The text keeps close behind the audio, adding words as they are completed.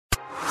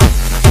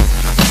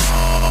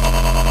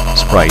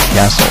Sprite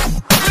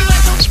Castle.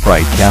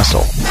 Sprite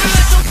Castle.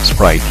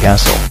 Sprite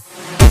Castle.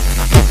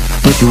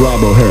 Mr.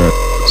 Rob O'Hara.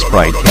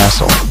 Sprite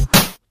Castle.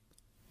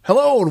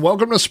 Hello and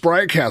welcome to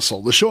Sprite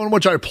Castle, the show in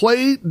which I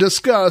play,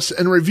 discuss,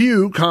 and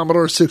review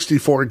Commodore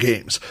 64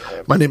 games.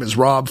 My name is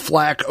Rob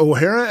Flack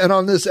O'Hara, and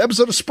on this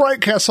episode of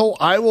Sprite Castle,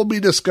 I will be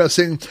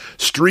discussing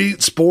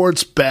Street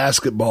Sports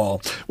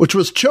Basketball, which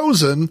was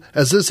chosen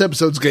as this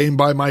episode's game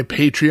by my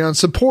Patreon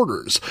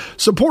supporters.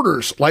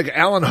 Supporters like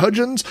Alan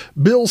Hudgens,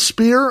 Bill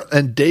Spear,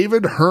 and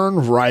David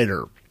Hearn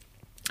Ryder.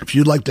 If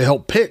you'd like to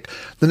help pick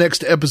the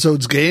next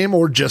episode's game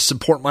or just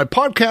support my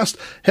podcast,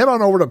 head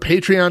on over to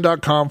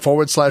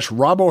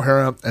patreon.com/Rob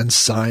O'Hara and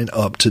sign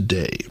up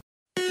today.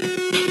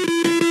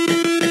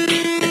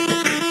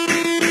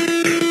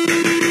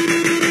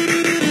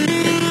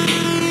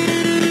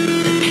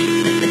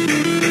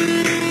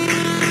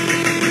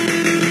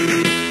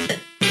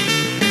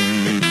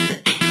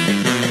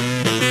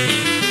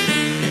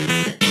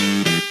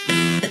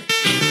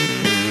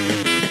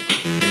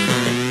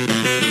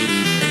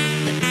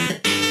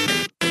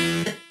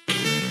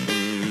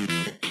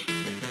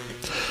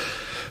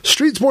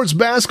 Street Sports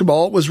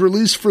Basketball was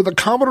released for the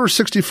Commodore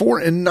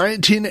 64 in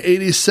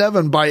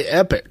 1987 by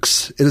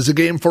Epix. It is a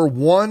game for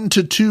 1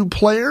 to 2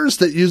 players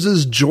that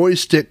uses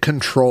joystick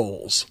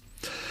controls.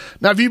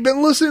 Now, if you've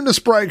been listening to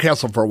Sprite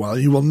Castle for a while,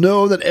 you will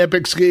know that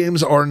Epix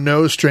games are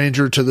no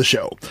stranger to the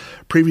show.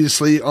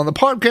 Previously on the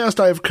podcast,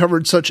 I have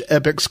covered such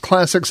Epix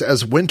classics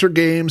as Winter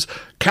Games,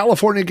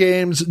 California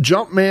Games,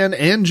 Jumpman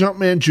and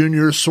Jumpman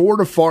Jr., Sword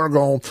of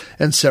Fargo,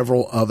 and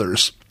several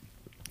others.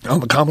 On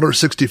the Commodore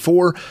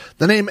 64,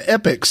 the name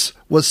Epix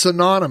was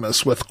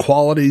synonymous with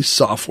quality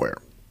software.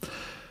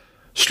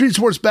 Street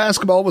Sports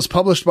Basketball was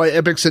published by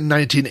Epix in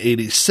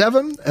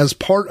 1987 as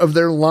part of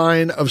their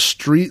line of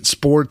street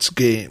sports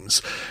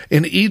games.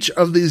 In each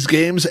of these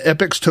games,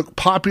 Epix took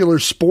popular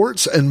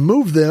sports and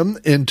moved them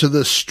into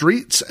the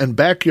streets and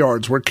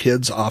backyards where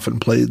kids often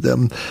played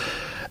them.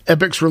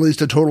 Epix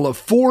released a total of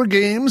 4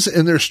 games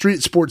in their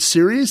Street Sports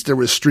series. There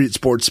was Street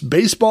Sports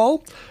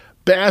Baseball,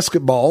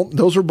 Basketball.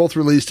 Those were both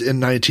released in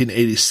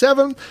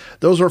 1987.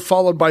 Those were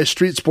followed by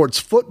Street Sports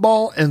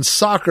Football and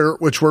Soccer,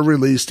 which were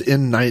released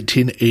in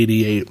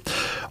 1988.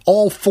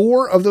 All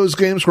 4 of those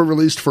games were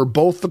released for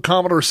both the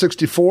Commodore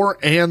 64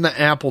 and the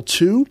Apple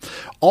II.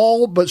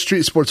 All but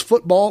Street Sports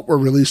Football were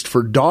released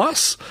for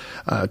DOS.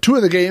 2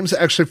 of the games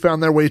actually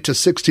found their way to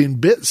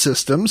 16-bit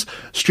systems.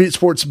 Street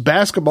Sports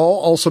Basketball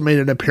also made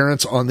an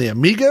appearance on the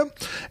Amiga,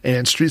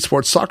 and Street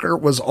Sports Soccer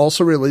was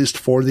also released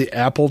for the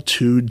Apple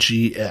II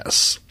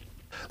GS.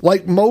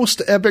 Like most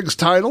Epix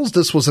titles,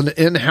 this was an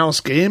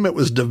in-house game. It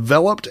was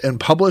developed and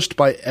published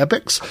by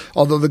Epix,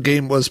 although the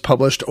game was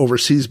published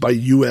overseas by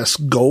US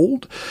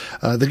Gold.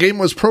 The game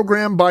was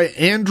programmed by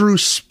Andrew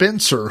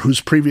Spencer, whose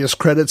previous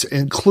credits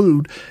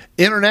include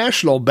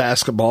International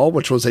Basketball,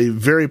 which was a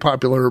very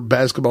popular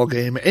basketball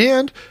game,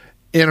 and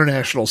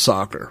International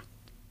Soccer.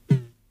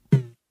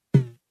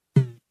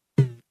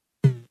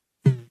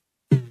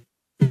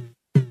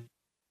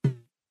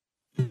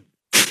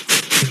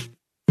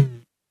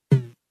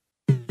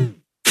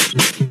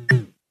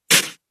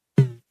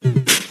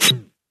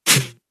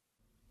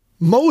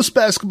 Most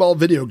basketball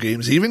video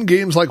games, even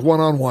games like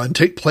one-on-one,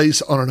 take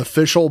place on an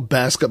official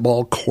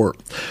basketball court.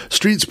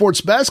 Street Sports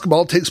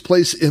Basketball takes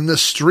place in the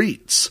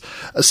streets.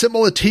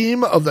 Assemble a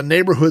team of the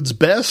neighborhood's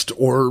best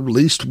or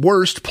least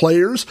worst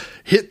players,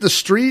 hit the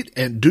street,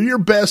 and do your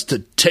best to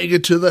take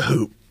it to the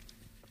hoop.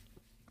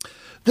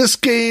 This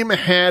game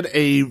had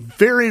a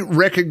very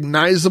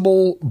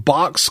recognizable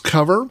box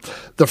cover.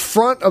 The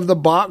front of the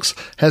box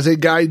has a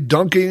guy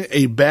dunking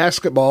a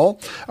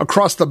basketball.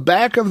 Across the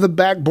back of the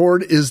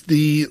backboard is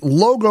the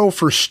logo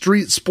for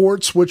Street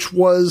Sports, which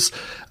was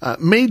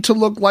made to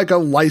look like a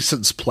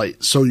license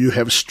plate. So you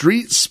have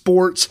Street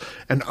Sports,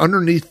 and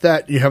underneath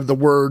that you have the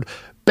word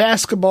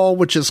basketball,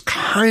 which is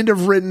kind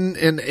of written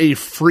in a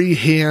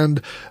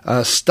freehand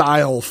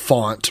style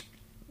font.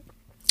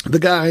 The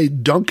guy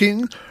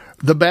dunking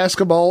the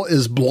basketball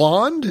is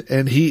blonde,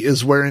 and he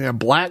is wearing a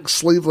black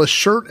sleeveless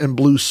shirt and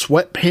blue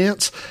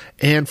sweatpants,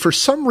 and for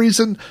some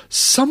reason,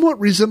 somewhat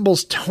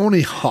resembles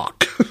Tony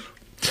Hawk.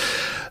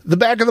 The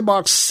back of the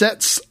box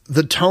sets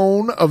the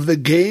tone of the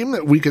game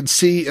that we can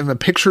see in the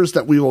pictures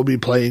that we will be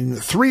playing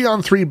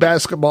 3-on-3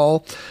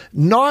 basketball,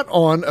 not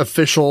on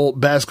official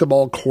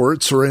basketball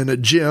courts or in a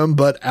gym,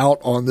 but out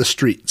on the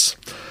streets.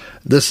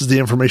 This is the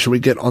information we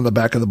get on the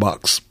back of the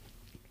box.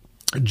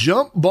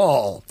 Jump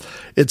ball.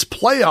 It's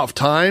playoff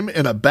time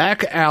in a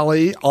back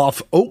alley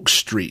off Oak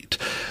Street.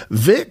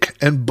 Vic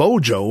and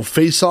Bojo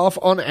face off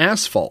on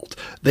asphalt.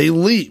 They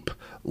leap.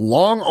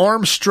 Long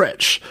arm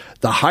stretch.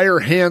 The higher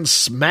hand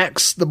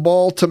smacks the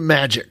ball to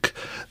Magic.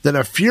 Then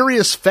a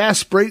furious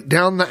fast break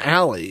down the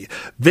alley.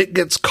 Vic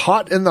gets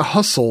caught in the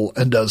hustle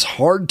and does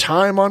hard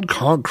time on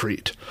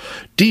concrete.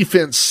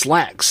 Defense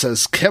slacks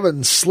as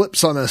Kevin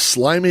slips on a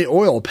slimy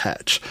oil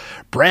patch.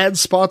 Brad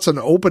spots an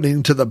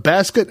opening to the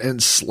basket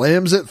and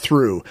slams it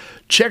through.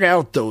 Check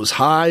out those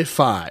high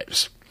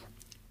fives.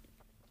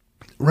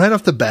 Right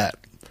off the bat,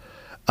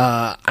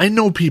 I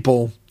know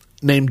people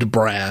named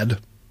Brad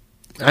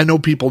I know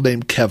people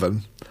named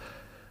Kevin.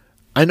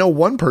 I know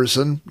one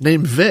person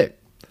named Vic.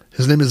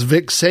 His name is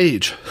Vic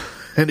Sage,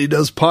 and he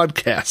does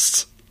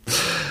podcasts.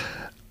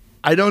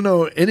 I don't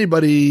know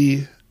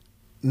anybody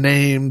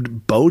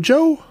named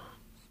Bojo.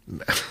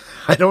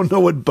 I don't know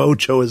what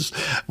Bojo is.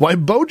 Why,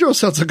 Bojo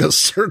sounds like a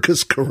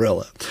circus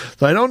gorilla.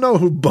 So I don't know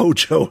who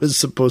Bojo is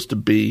supposed to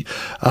be.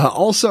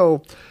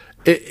 Also,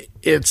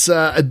 it's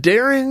a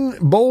daring,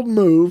 bold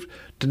move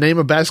to name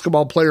a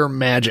basketball player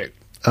Magic,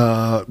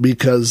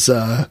 because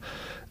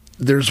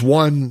there's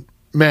one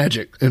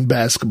Magic in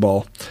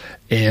basketball,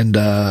 and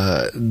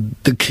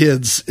the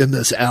kids in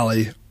this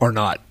alley are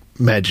not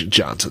Magic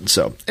Johnson.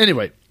 So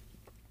anyway,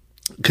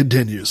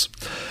 continues.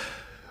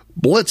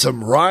 Blitz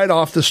them right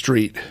off the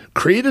street.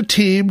 Create a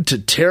team to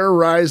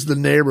terrorize the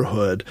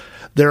neighborhood.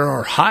 There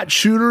are hot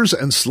shooters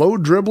and slow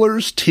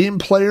dribblers, team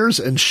players,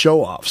 and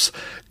show-offs.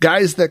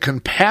 Guys that can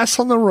pass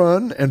on the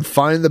run and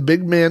find the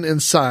big man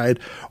inside,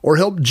 or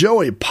help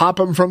Joey pop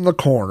him from the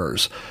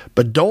corners.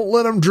 But don't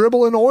let him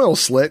dribble in oil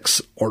slicks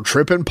or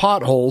trip in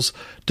potholes.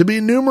 To be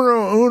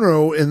numero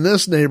uno in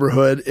this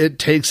neighborhood, it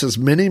takes as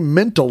many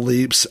mental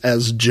leaps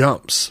as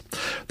jumps.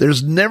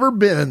 There's never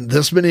been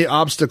this many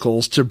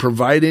obstacles to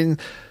proving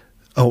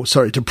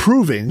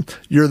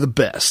you're the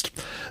best.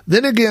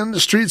 Then again,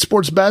 street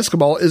sports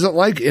basketball isn't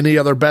like any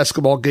other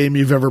basketball game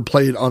you've ever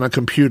played on a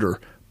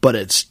computer, but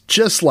it's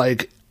just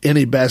like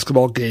any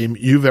basketball game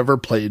you've ever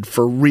played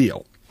for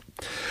real.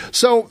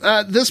 So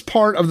this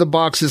part of the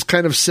box is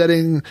kind of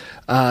setting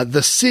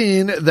the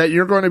scene that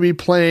you're going to be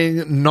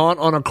playing not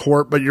on a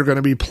court, but you're going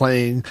to be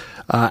playing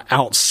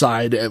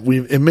outside.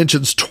 It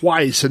mentions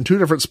twice in two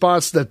different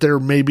spots that there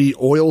may be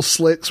oil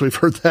slicks. We've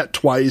heard that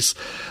twice.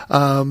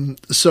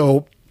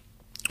 So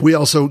we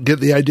also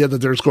get the idea that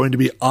there's going to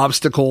be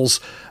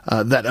obstacles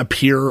that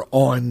appear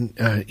on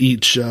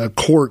each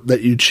court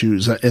that you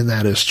choose, and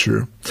that is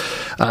true.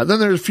 Then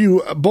there's a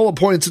few bullet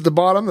points at the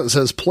bottom that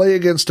says play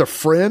against a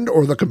friend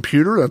or the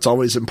computer. That's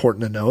always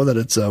important to know that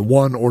it's a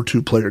 1 or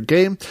 2 player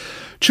game.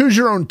 Choose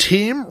your own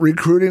team,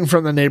 recruiting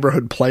from the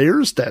neighborhood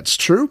players. That's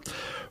true.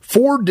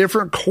 4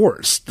 different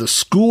courts: the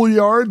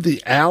schoolyard,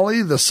 the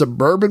alley, the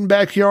suburban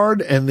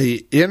backyard, and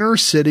the inner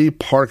city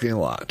parking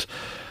lot.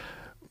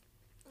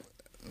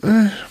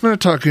 I'm going to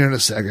talk here in a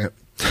second.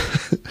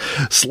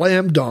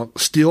 Slam dunk,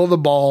 steal the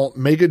ball,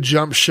 make a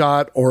jump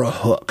shot or a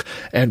hook,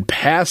 and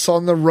pass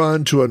on the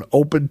run to an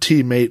open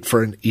teammate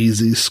for an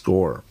easy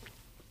score.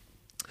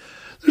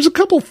 There's a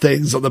couple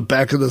things on the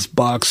back of this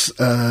box,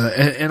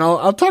 and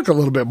I'll talk a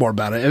little bit more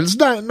about it. And it's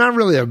not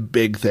really a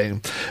big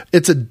thing.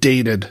 It's a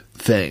dated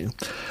thing.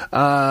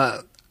 I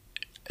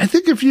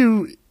think if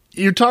you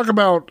talk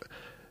about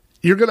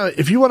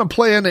if you want to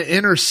play in an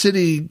inner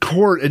city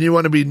court and you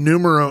want to be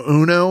numero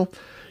uno,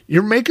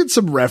 you're making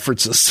some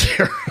references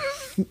here.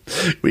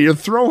 You're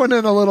throwing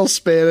in a little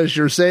Spanish.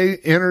 You're saying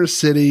inner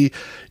city.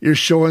 You're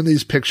showing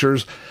these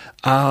pictures.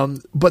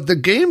 But the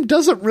game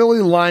doesn't really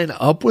line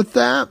up with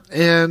that.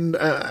 And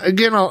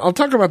again, I'll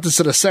talk about this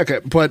in a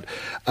second. But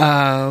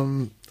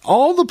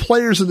all the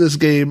players in this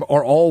game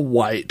are all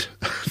white.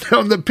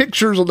 On the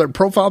pictures, on their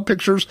profile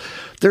pictures,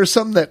 there's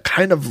some that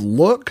kind of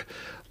look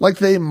like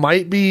they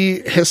might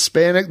be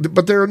Hispanic,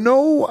 but there are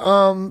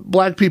no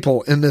black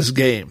people in this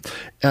game.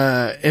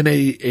 In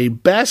a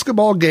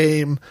basketball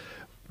game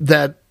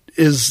that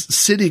is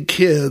city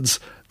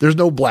kids, there's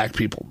no black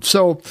people.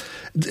 So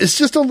it's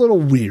just a little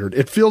weird.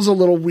 It feels a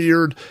little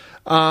weird.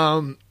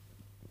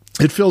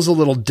 It feels a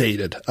little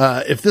dated.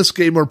 If this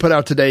game were put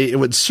out today, it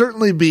would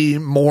certainly be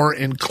more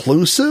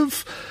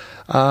inclusive.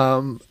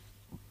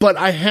 But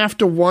I have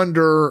to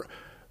wonder,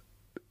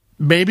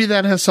 maybe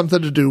that has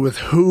something to do with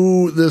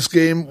who this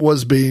game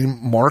was being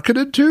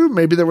marketed to.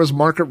 Maybe there was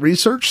market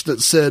research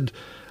that said,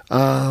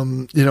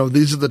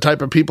 these are the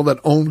type of people that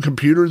own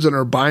computers and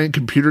are buying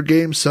computer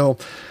games. So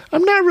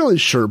I'm not really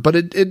sure, but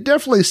it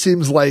definitely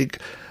seems like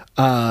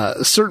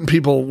certain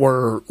people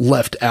were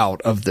left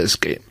out of this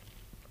game.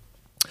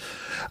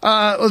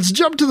 Let's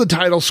jump to the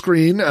title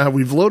screen.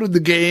 We've loaded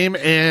the game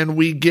and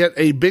we get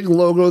a big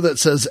logo that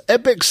says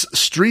Epic's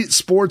Street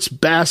Sports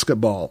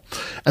Basketball.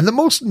 And the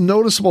most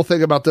noticeable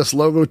thing about this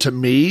logo to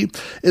me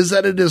is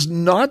that it is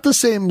not the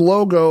same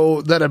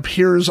logo that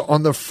appears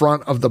on the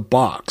front of the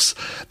box.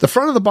 The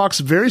front of the box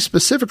very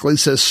specifically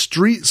says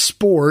Street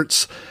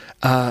Sports,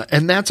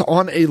 and that's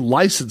on a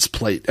license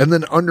plate. And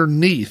then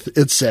underneath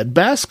it said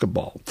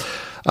basketball.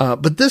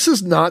 But this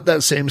is not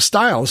that same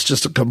style. It's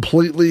just a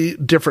completely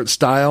different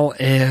style,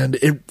 and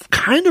it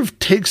kind of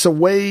takes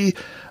away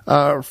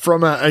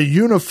from a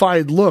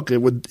unified look. You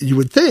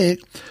would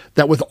think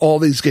that with all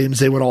these games,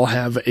 they would all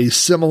have a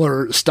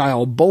similar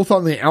style, both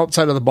on the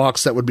outside of the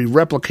box that would be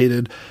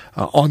replicated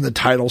on the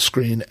title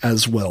screen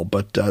as well.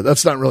 But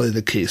that's not really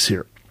the case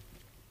here.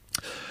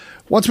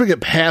 once we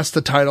get past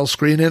the title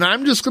screen, and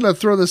I'm just going to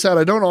throw this out.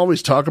 I don't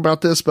always talk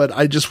about this, but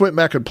I just went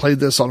back and played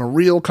this on a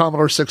real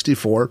Commodore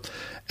 64,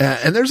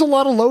 and there's a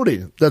lot of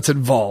loading that's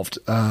involved.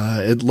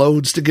 It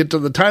loads to get to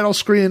the title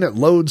screen. It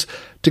loads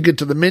to get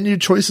to the menu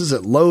choices.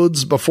 It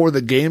loads before the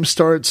game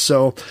starts.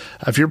 So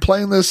if you're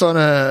playing this on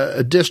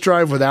a disk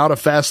drive without a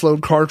fast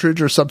load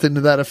cartridge or something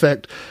to that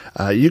effect,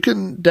 you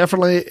can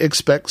definitely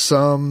expect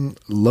some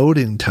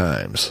loading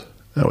times.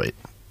 Oh, wait,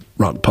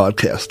 wrong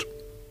podcast.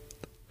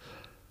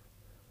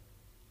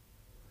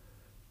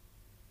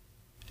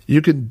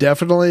 You can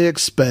definitely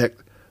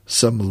expect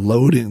some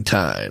loading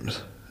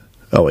times.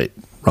 Oh, wait,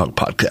 wrong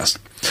podcast.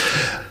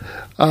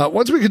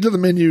 Once we get to the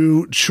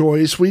menu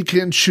choice, we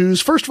can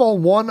choose, first of all,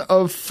 one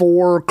of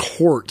 4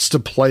 courts to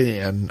play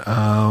in.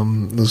 Let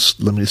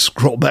me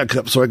scroll back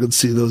up so I can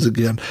see those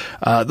again.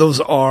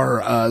 Those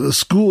are the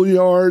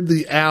schoolyard,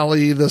 the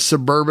alley, the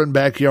suburban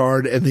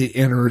backyard, and the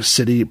inner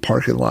city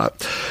parking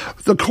lot.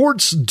 The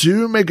courts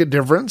do make a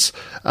difference.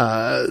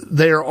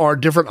 There are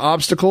different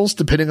obstacles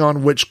depending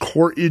on which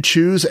court you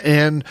choose,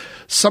 and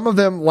some of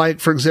them, like,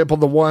 for example,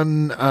 the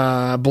one,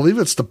 I believe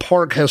it's the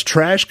park, has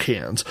trash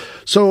cans.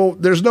 So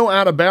there's no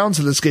out of bounds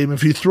in this game.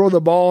 If you throw the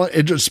ball,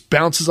 it just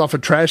bounces off a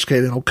trash can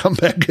and it'll come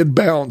back in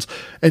bounds,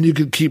 and you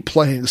can keep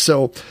playing.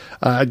 So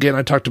again,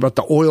 I talked about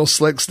the oil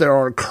slicks. There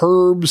are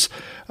curbs,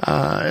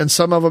 and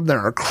some of them, there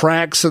are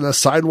cracks in the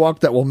sidewalk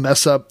that will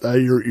mess up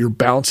your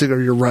bouncing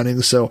or your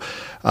running. So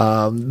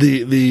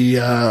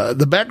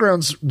the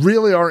backgrounds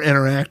really are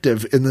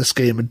interactive in this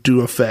game and do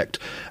affect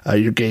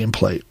your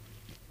gameplay.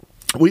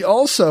 We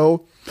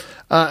also,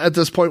 at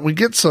this point, we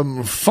get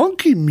some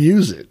funky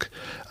music.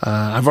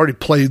 I've already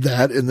played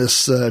that in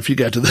this, if you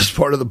got to this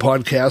part of the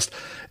podcast.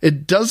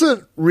 It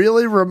doesn't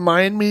really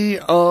remind me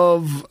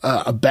of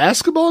a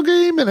basketball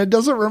game, and it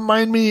doesn't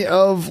remind me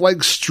of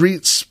like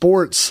street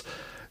sports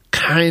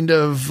kind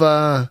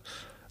of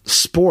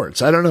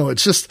sports. I don't know.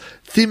 It's just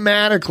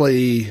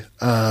thematically,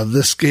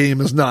 this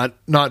game is not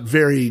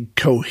very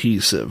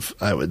cohesive,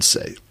 I would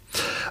say.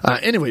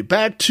 Anyway,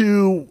 back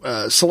to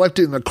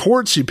selecting the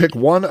courts. You pick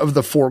one of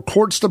the 4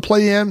 courts to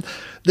play in.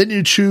 Then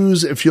you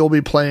choose if you'll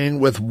be playing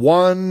with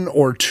 1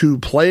 or 2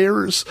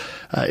 players.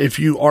 If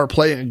you are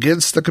playing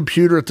against the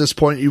computer at this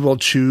point, you will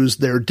choose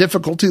their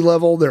difficulty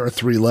level. There are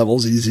 3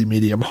 levels: easy,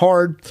 medium,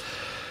 hard.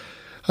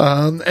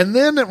 And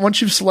then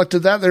once you've selected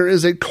that, there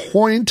is a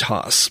coin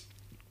toss.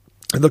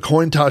 The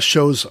coin toss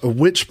shows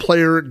which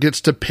player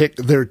gets to pick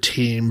their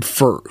team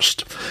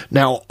first.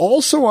 Now,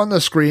 also on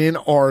the screen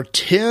are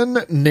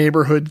 10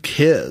 neighborhood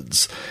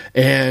kids,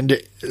 and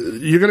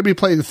you're going to be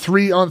playing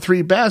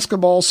 3-on-3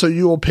 basketball, so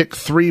you will pick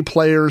 3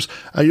 players.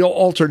 You'll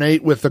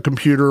alternate with the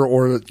computer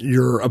or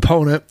your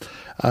opponent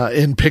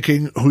in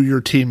picking who your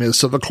team is.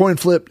 So the coin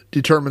flip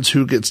determines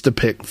who gets to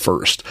pick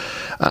first.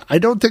 I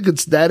don't think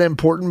it's that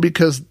important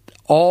because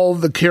all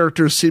the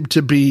characters seem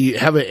to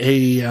have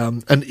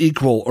an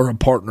equal or a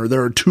partner.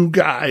 There are 2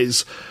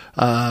 guys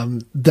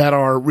that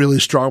are really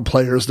strong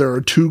players. There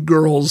are 2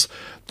 girls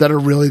that are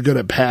really good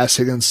at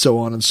passing, and so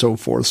on and so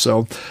forth.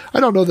 So I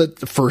don't know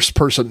that the first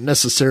person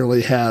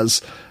necessarily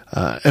has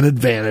an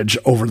advantage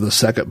over the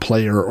second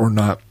player or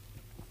not.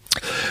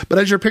 But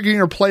as you're picking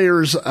your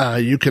players,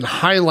 you can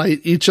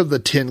highlight each of the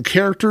 10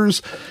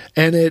 characters,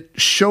 and it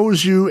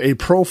shows you a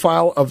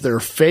profile of their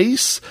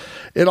face.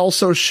 It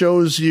also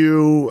shows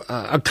you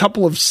a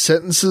couple of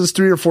sentences,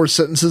 3 or 4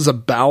 sentences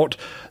about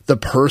the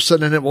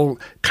person, and it will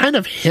kind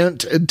of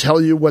hint and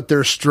tell you what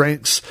their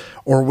strengths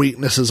or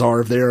weaknesses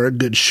are. If they're a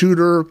good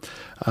shooter,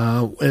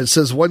 it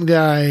says one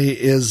guy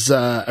is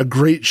a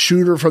great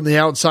shooter from the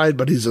outside,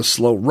 but he's a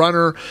slow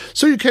runner.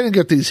 So you kind of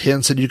get these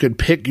hints, and you can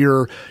pick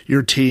your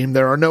team.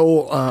 There are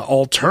no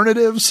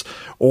alternatives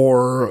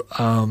or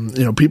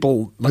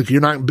people, like, you're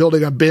not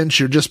building a bench.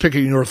 You're just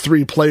picking your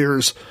 3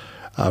 players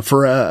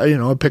for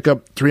a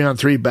pickup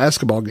 3-on-3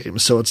 basketball game.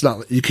 So it's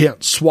not, you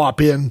can't swap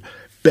in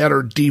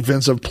better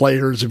defensive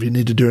players if you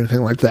need to do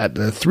anything like that.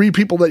 The 3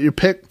 people that you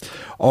pick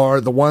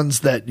are the ones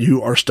that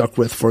you are stuck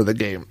with for the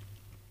game.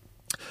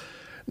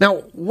 Now,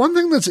 one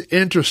thing that's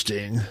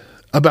interesting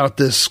about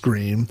this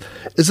screen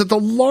is that the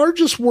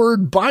largest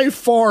word by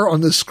far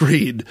on the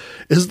screen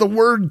is the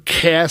word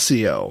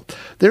Casio.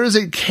 There is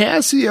a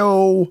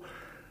Casio,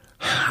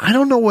 I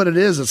don't know what it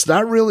is. It's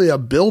not really a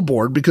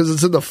billboard because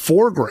it's in the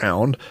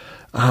foreground.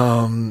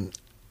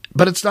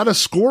 But it's not a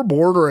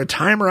scoreboard or a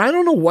timer. I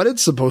don't know what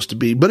it's supposed to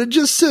be, but it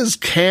just says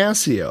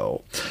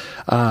Casio.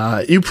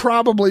 You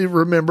probably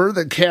remember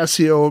that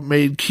Casio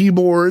made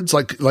keyboards,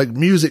 like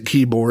music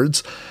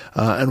keyboards,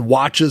 and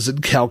watches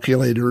and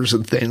calculators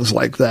and things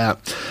like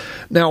that.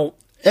 Now,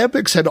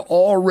 Epix had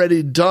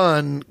already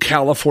done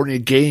California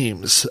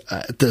Games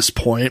at this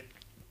point.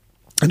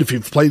 And if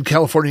you've played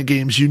California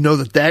Games, you know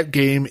that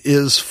game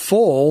is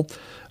full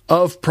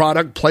of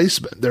product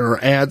placement. There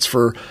are ads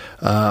for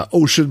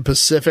Ocean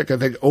Pacific. I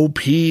think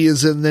OP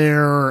is in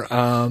there.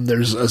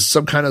 There's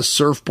some kind of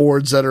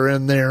surfboards that are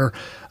in there.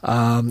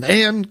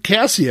 And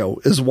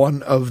Casio is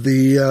one of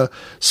the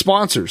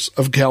sponsors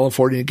of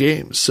California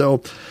Games.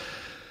 So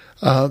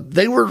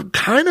They were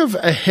kind of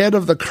ahead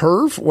of the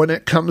curve when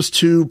it comes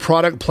to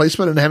product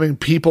placement and having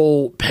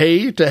people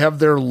pay to have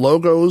their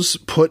logos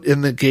put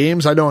in the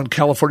games. I know in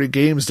California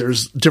games,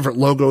 there's different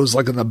logos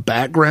like in the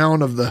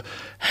background of the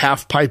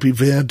half pipe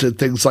event and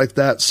things like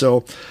that.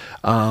 So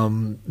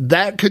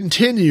that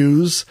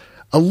continues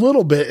a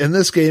little bit in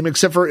this game,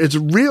 except for it's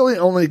really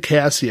only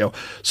Casio.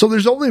 So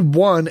there's only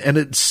one, and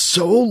it's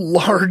so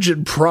large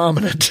and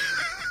prominent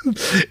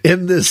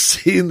in this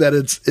scene that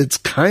it's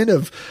kind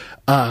of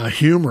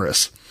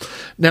humorous.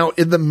 Now,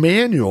 in the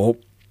manual,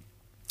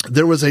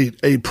 there was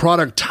a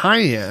product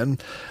tie-in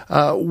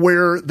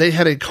where they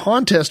had a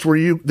contest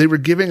where they were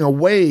giving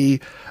away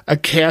a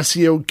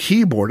Casio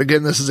keyboard.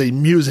 Again, this is a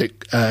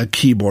music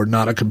keyboard,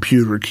 not a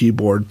computer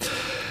keyboard.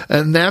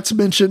 And that's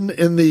mentioned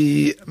in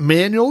the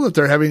manual that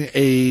they're having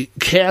a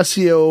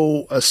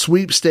Casio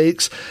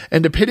sweepstakes.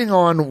 And depending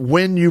on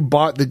when you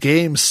bought the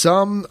game,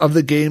 some of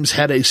the games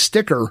had a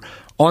sticker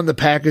on the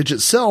package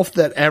itself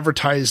that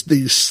advertised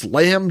the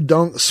Slam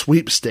Dunk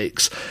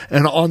Sweepstakes.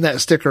 And on that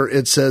sticker,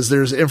 it says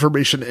there's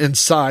information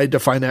inside to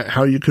find out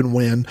how you can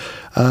win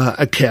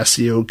a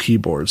Casio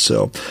keyboard.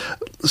 So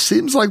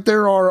seems like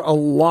there are a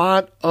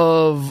lot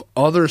of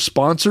other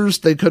sponsors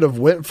they could have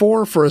went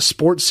for a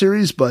sports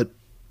series, but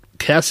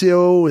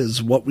Casio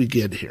is what we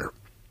get here.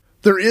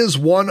 There is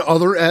one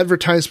other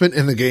advertisement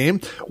in the game.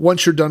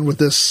 Once you're done with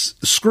this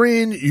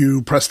screen,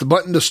 you press the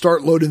button to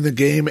start loading the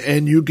game,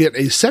 and you get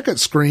a second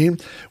screen,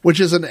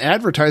 which is an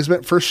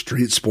advertisement for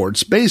Street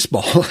Sports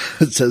Baseball.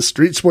 It says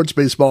Street Sports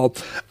Baseball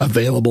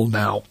available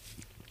now.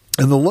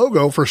 And the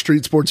logo for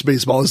Street Sports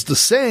Baseball is the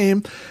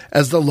same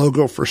as the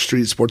logo for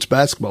Street Sports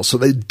Basketball. So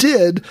they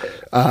did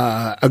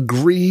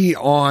agree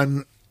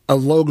on a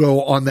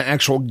logo on the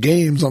actual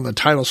games on the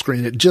title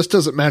screen. It just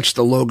doesn't match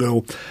the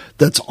logo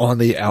that's on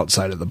the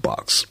outside of the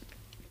box.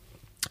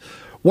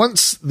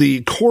 Once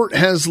the court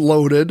has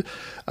loaded,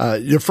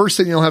 your first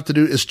thing you'll have to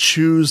do is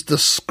choose the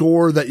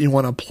score that you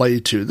want to play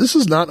to. This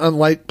is not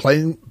unlike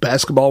playing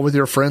basketball with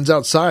your friends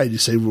outside. You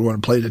say we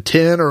want to play to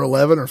 10 or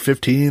 11 or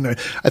 15. I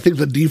think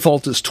the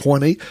default is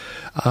 20,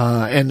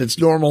 and it's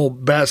normal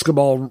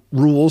basketball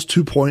rules,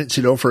 2 points,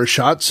 for a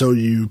shot. So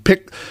you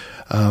pick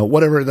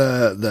whatever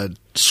the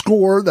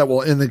score that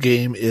will end the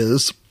game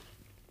is.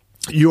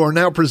 You are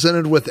now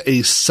presented with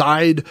a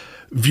side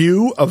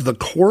view of the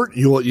court.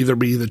 You will either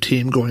be the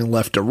team going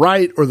left to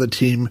right or the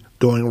team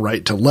going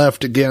right to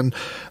left. Again,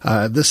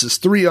 this is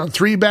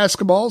 3-on-3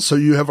 basketball, so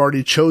you have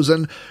already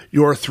chosen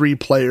your 3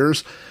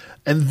 players.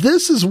 And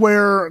this is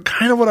where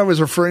kind of what I was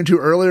referring to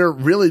earlier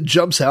really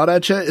jumps out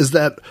at you, is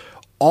that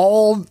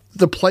all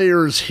the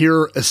players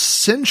here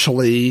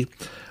essentially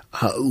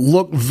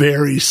look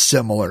very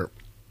similar.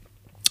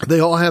 They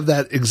all have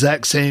that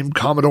exact same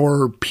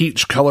Commodore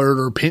peach colored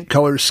or pink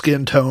colored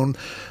skin tone.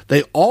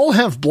 They all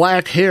have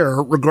black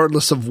hair,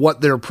 regardless of what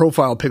their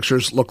profile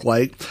pictures look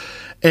like.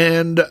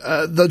 And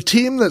the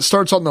team that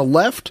starts on the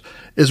left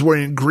is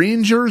wearing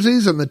green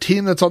jerseys, and the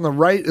team that's on the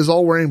right is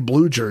all wearing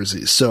blue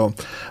jerseys. So,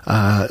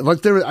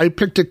 I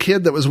picked a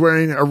kid that was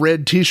wearing a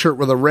red t-shirt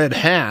with a red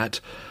hat,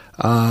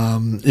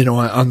 on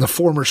the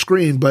former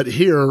screen, but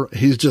here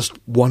he's just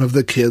one of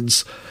the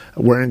kids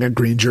wearing a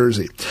green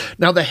jersey.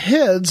 Now, the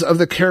heads of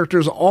the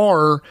characters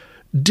are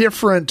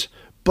different,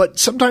 but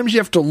sometimes you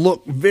have to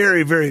look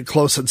very, very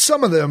close, and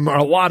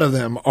a lot of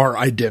them are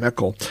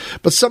identical.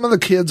 But some of the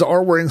kids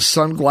are wearing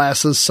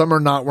sunglasses, some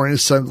are not wearing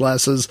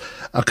sunglasses.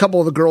 A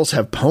couple of the girls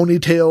have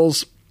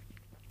ponytails,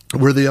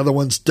 where the other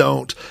ones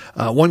don't.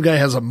 One guy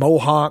has a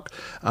mohawk.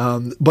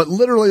 But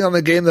literally on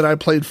the game that I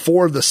played,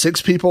 4 of the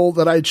 6 people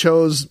that I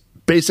chose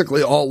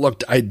basically all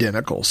looked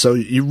identical. So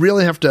you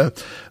really have to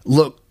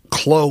look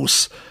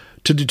close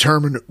to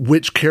determine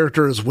which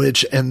character is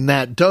which, and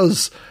that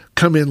does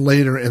come in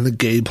later in the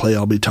gameplay.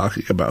 I'll be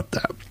talking about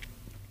that.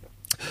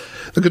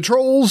 The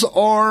controls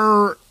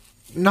are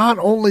not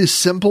only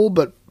simple,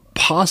 but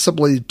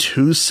possibly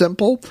too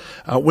simple.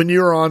 When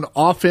you're on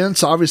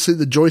offense, obviously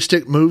the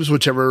joystick moves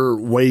whichever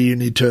way you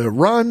need to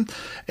run,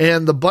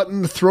 and the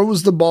button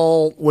throws the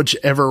ball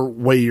whichever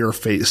way you're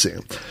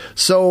facing.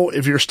 So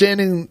if you're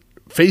standing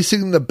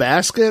facing the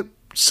basket,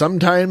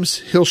 sometimes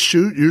he'll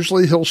shoot.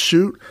 Usually he'll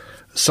shoot.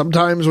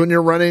 Sometimes when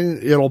you're running,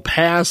 it'll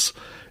pass.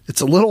 It's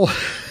a little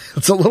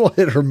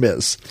hit or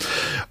miss.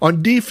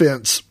 On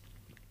defense,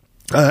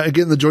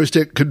 again, the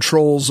joystick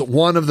controls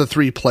one of the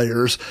 3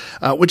 players.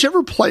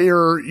 Whichever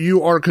player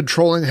you are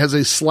controlling has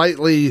a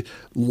slightly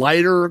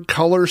lighter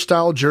color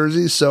style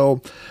jersey.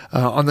 So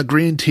on the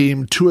green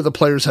team, 2 of the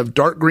players have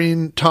dark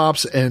green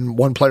tops and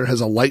 1 player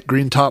has a light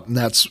green top, and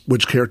that's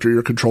which character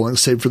you're controlling,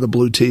 save for the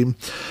blue team.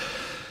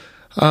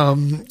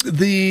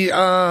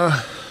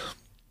 The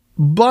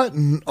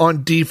button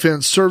on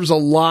defense serves a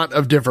lot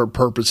of different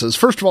purposes.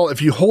 First of all,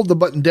 if you hold the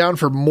button down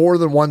for more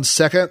than 1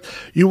 second,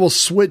 you will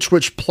switch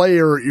which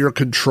player you're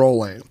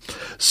controlling.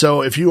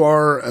 So if you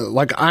are,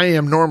 like I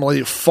am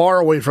normally, far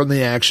away from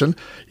the action,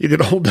 you can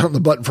hold down the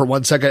button for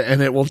 1 second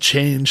and it will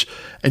change,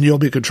 and you'll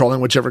be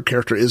controlling whichever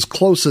character is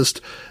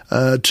closest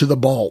to the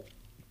ball.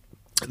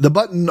 The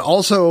button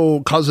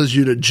also causes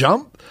you to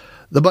jump.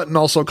 The button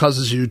also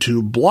causes you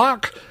to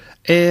block,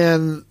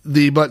 and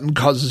the button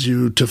causes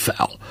you to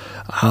foul.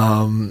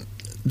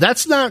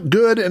 That's not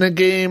good in a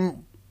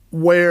game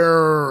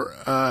where,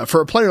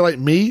 for a player like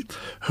me,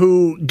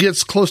 who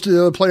gets close to the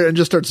other player and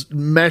just starts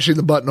mashing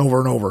the button over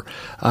and over.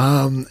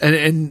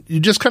 And you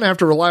just kind of have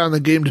to rely on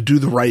the game to do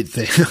the right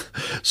thing.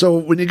 So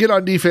when you get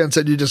on defense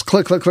and you just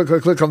click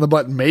on the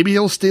button, maybe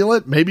he'll steal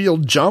it, maybe he'll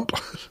jump,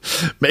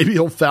 maybe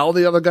he'll foul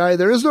the other guy.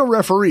 There is no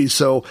referee,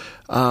 so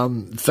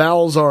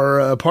fouls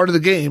are part of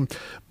the game,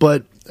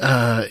 but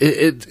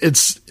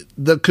it's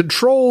the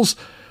controls.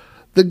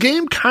 The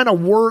game kind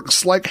of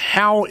works like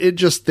how it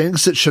just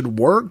thinks it should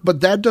work,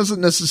 but that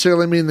doesn't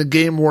necessarily mean the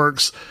game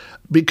works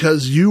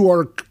because you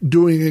are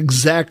doing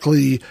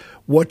exactly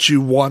what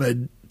you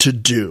wanted to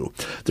do.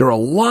 There are a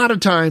lot of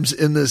times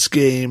in this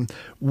game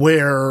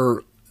where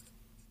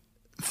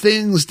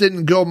things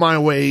didn't go my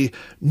way,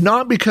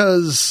 not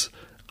because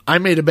I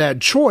made a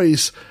bad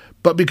choice,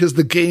 but because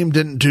the game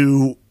didn't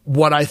do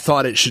what I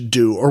thought it should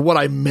do or what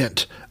I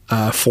meant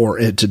for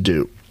it to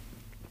do.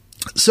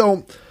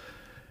 So,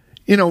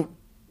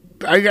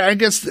 I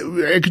guess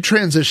I could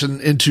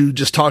transition into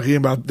just talking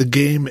about the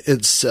game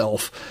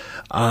itself.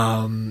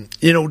 To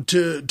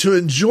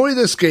enjoy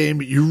this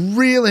game, you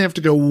really have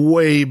to go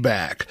way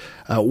back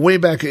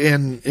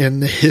in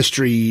the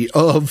history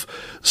of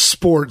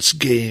sports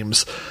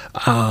games.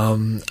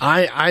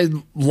 I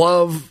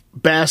love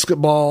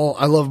basketball.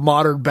 I love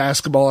modern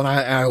basketball, and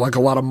I like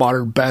a lot of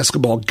modern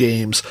basketball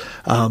games.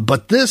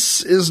 But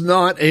this is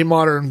not a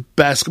modern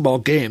basketball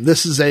game.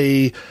 This is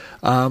a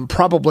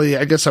probably,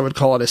 I guess I would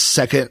call it a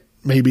second,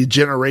 maybe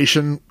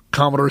generation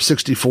Commodore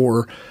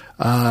 64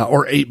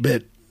 or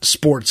 8-bit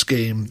sports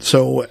game.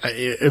 So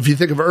if you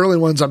think of early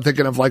ones, I'm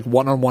thinking of like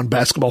one-on-one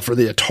basketball for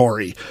the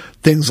Atari,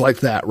 things like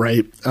that,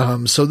 right?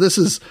 So this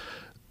is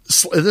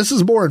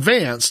more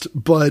advanced,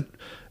 but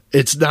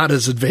it's not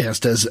as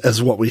advanced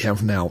as what we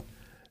have now.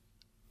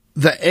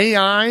 The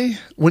AI,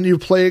 when you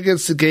play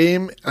against the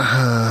game,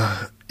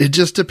 it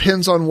just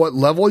depends on what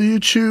level you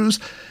choose.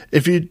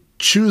 If you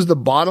choose the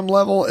bottom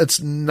level,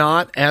 it's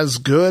not as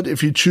good.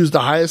 If you choose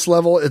the highest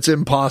level, it's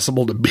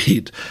impossible to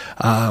beat.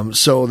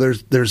 So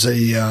there's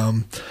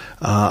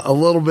a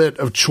little bit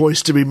of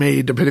choice to be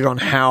made depending on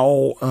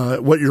how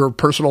what your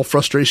personal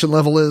frustration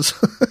level is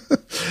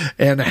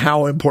and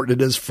how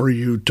important it is for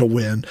you to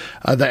win.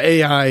 The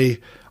AI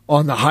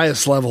on the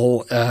highest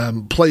level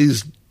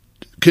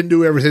can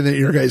do everything that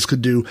your guys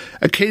could do.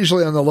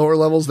 Occasionally on the lower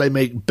levels, they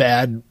make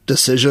bad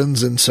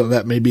decisions, and so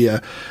that may be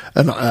a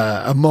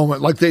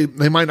moment like they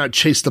might not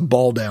chase the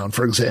ball down,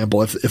 for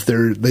example, if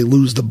they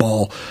lose the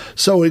ball.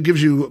 So it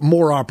gives you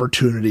more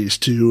opportunities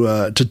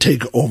to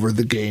take over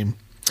the game.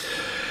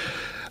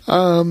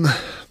 I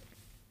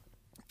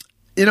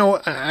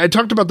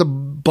talked about the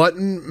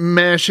button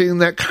mashing.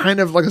 That kind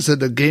of, like I said,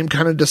 the game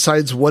kind of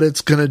decides what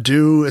it's going to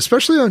do,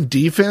 especially on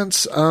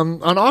defense.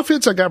 On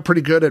offense, I got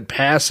pretty good at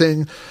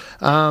passing.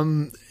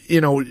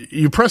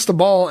 You press the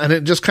ball and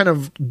it just kind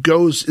of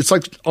goes, it's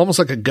like almost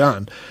like a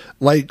gun.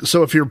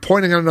 So if you're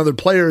pointing at another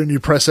player and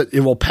you press it, it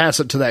will pass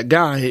it to that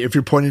guy. If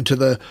you're pointing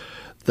to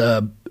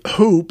the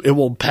hoop, it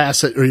will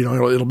pass it, or,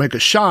 it'll make a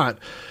shot.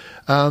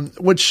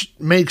 Which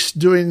makes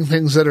doing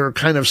things that are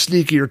kind of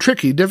sneaky or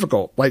tricky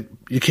difficult. Like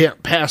you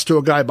can't pass to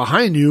a guy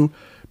behind you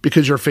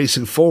because you're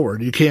facing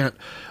forward. You can't,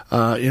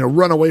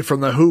 run away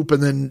from the hoop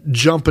and then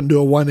jump into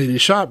a 180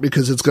 shot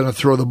because it's going to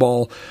throw the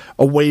ball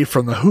away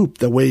from the hoop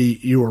the way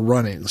you are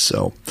running.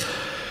 So,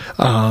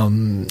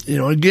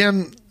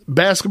 again,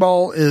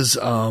 basketball is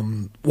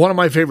one of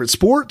my favorite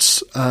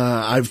sports.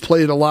 I've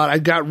played a lot. I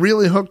got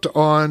really hooked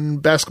on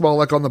basketball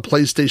like on the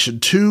PlayStation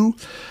 2.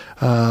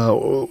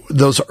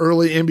 Those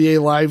early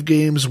NBA Live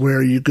games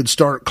where you could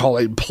start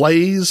calling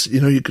plays,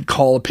 you could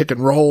call a pick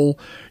and roll,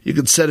 you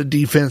could set a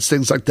defense,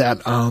 things like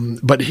that.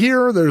 But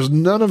here, there's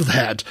none of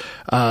that.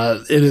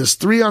 It is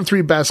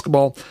 3-on-3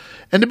 basketball.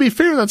 And to be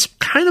fair, that's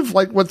kind of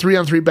like what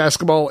 3-on-3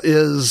 basketball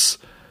is,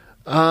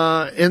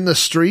 in the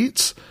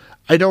streets.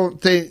 I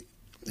don't think,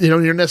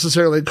 you're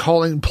necessarily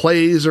calling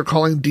plays or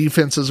calling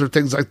defenses or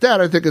things like that.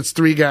 I think it's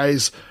three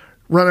guys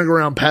running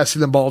around, passing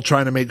the ball,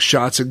 trying to make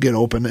shots and get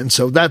open. And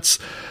so that's,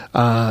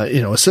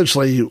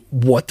 essentially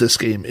what this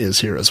game is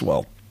here as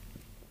well.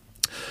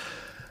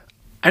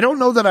 I don't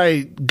know that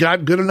I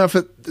got good enough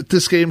at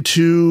this game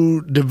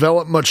to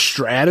develop much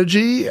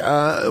strategy.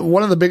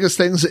 One of the biggest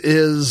things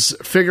is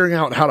figuring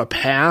out how to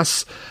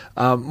pass.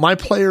 My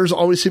players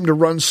always seem to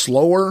run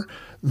slower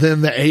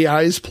than the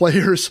AI's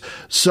players.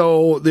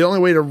 So the only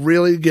way to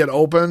really get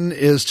open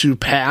is to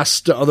pass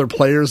to other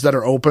players that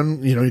are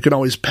open. You can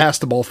always pass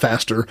the ball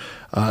faster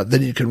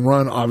than you can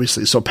run,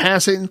 obviously. So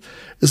passing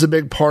is a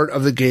big part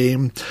of the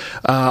game.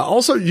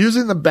 Also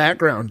using the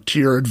background to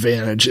your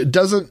advantage.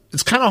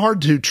 It's kind of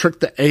hard to trick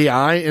the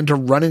AI into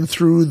running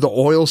through the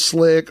oil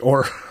slick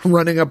or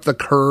running up the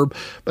curb.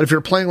 But if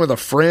you're playing with a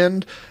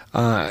friend,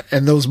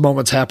 and those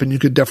moments happen, you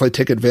could definitely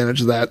take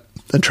advantage of that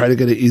and try to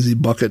get an easy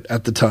bucket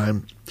at the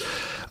time.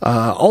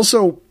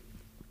 Also,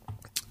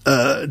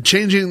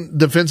 changing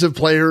defensive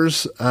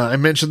players, I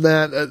mentioned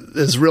that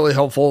is really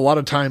helpful. A lot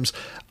of times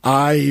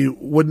I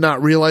would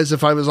not realize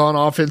if I was on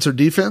offense or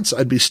defense.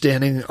 I'd be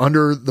standing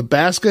under the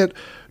basket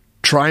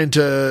trying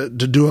to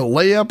do a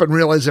layup and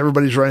realize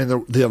everybody's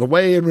running the other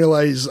way and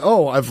realize,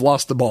 oh, I've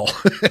lost the ball.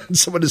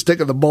 Someone has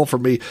taken the ball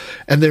from me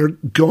and they're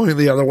going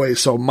the other way.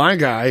 So my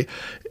guy,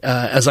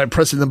 as I'm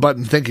pressing the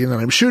button thinking that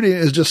I'm shooting,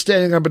 is just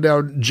standing up and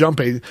down,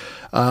 jumping,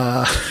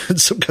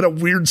 some kind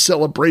of weird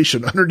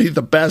celebration underneath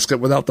the basket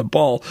without the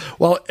ball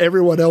while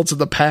everyone else in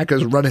the pack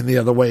is running the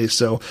other way.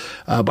 So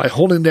by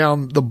holding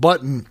down the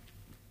button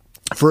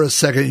for a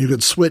second, you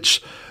could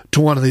switch to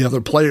one of the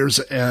other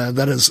players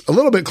that is a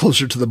little bit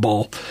closer to the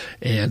ball,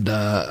 and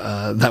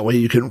that way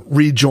you can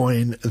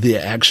rejoin the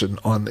action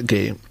on the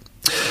game.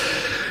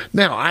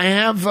 Now, I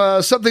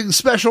have something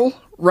special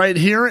right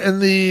here in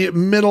the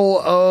middle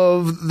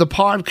of the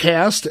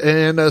podcast,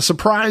 and a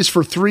surprise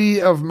for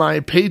 3 of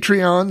my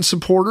Patreon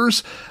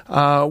supporters.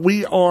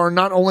 We are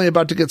not only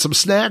about to get some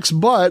snacks,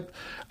 but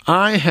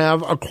I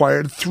have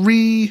acquired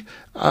 3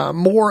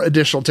 more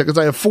additional tickets.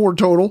 I have 4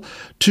 total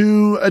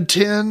to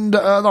attend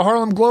the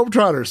Harlem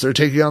Globetrotters. They're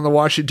taking on the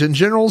Washington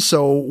Generals,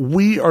 so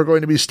we are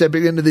going to be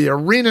stepping into the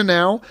arena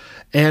now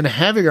and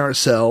having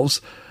ourselves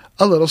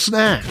a little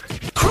snack.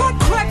 Crack,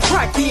 crack,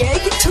 crack the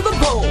egg into the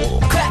bowl.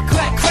 Crack,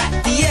 crack,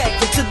 crack the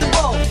egg into the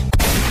bowl.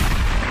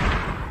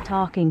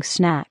 Talking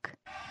snack.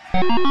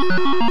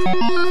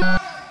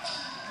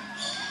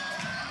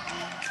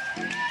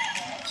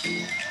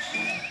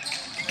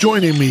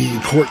 Joining me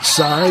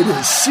courtside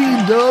is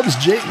C-Dubs,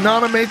 Jake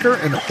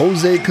Nonamaker, and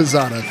Jose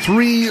Cazada,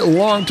 3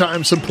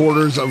 longtime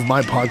supporters of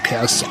my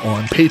podcasts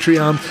on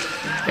Patreon.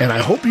 And I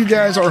hope you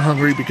guys are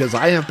hungry because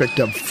I have picked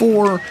up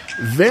 4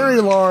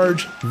 very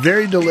large,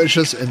 very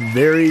delicious, and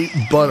very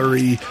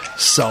buttery,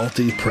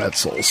 salty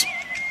pretzels.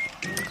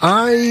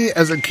 I,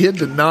 as a kid,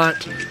 did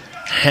not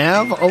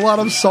have a lot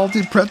of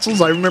salty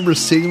pretzels. I remember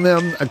seeing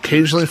them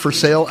occasionally for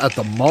sale at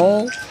the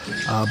mall,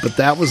 but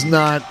that was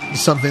not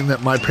something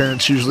that my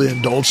parents usually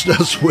indulged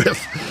us with.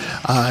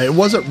 It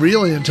wasn't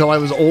really until I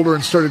was older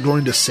and started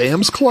going to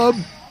Sam's Club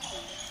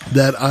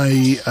that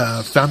I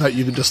found out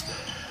you could just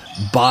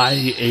buy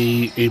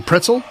a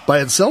pretzel by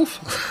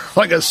itself,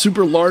 like a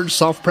super large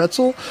soft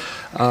pretzel.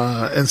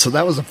 And so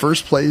that was the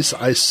first place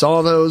I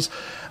saw those,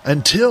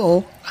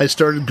 until I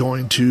started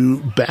going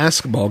to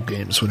basketball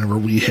games whenever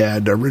we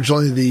had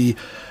originally the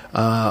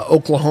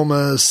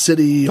Oklahoma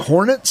City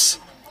Hornets,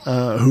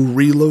 who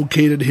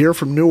relocated here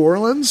from New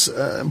Orleans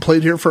and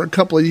played here for a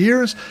couple of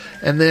years,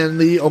 and then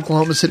the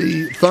Oklahoma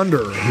City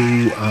Thunder,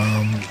 who,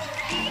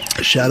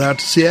 shout out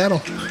to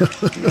Seattle.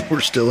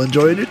 We're still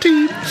enjoying your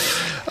team.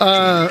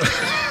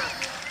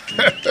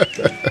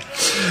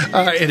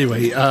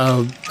 Anyway,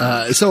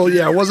 so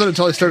yeah, it wasn't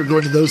until I started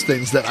going to those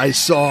things that I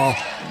saw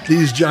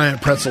these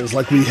giant pretzels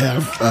like we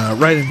have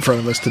right in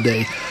front of us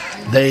today.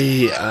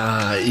 They,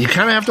 you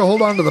kind of have to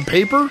hold on to the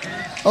paper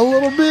a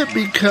little bit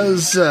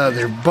because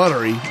they're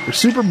buttery. They're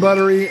super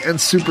buttery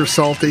and super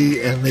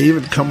salty, and they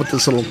even come with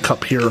this little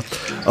cup here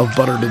of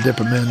butter to dip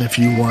them in if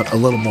you want a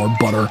little more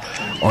butter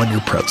on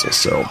your pretzels.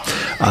 So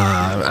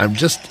I've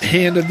just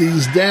handed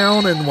these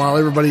down, and while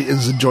everybody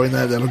is enjoying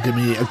that, that'll give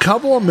me a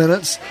couple of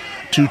minutes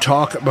to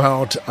talk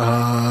about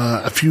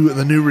a few of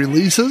the new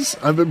releases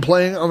I've been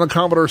playing on the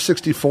Commodore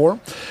 64.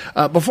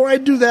 Before I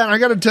do that, I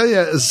got to tell you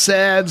a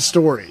sad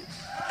story.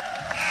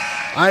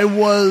 I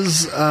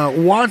was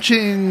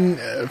watching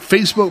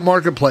Facebook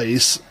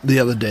Marketplace the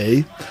other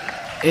day,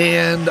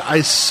 and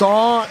I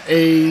saw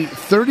a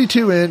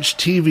 32-inch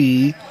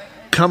TV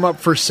come up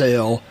for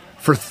sale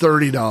for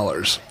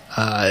 $30.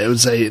 It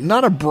was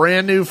not a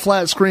brand new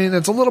flat screen.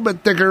 It's a little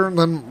bit thicker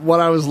than what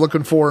I was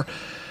looking for.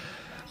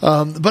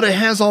 But it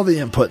has all the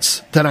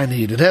inputs that I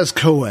need. It has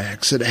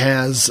coax, it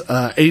has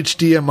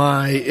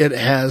HDMI, it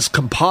has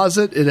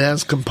composite, it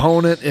has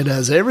component, it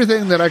has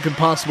everything that I could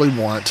possibly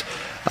want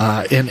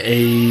in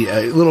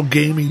a little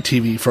gaming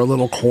TV for a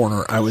little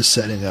corner I was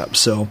setting up.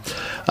 So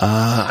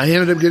I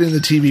ended up getting the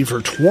TV for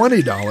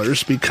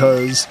 $20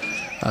 because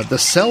the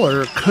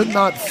seller could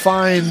not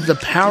find the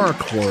power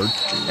cord,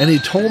 and he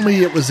told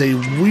me it was a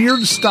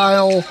weird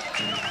style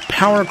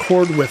power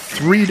cord with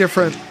 3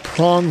 different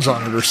prongs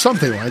on it or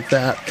something like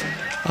that.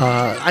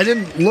 I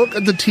didn't look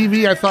at the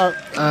TV. I thought,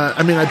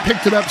 I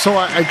picked it up so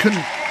I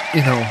couldn't,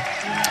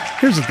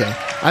 here's the thing.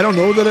 I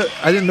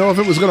didn't know if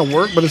it was going to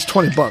work, but it's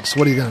 $20.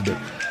 What are you going to do?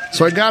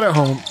 So I got it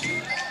home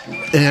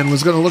and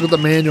was going to look at the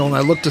manual, and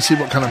I looked to see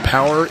what kind of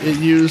power it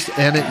used,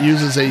 and it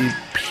uses a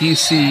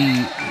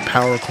PC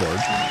power cord.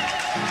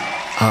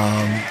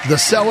 The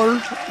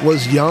seller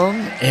was young,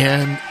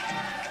 and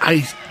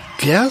I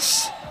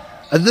guess,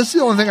 this is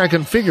the only thing I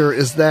can figure,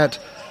 is that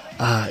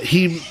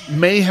he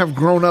may have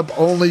grown up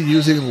only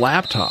using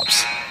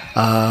laptops,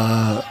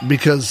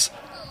 because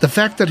the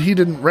fact that he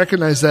didn't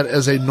recognize that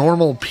as a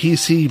normal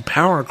PC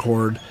power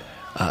cord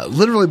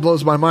literally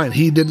blows my mind.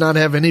 He did not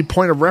have any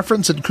point of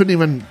reference and couldn't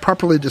even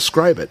properly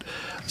describe it.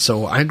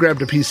 So I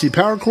grabbed a PC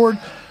power cord,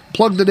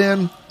 plugged it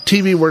in,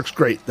 TV works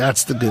great.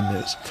 That's the good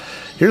news.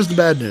 Here's the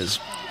bad news.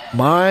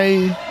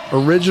 My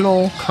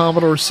original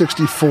Commodore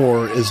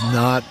 64 is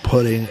not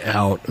putting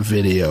out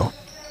video.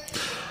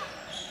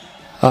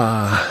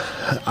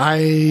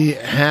 I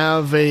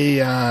have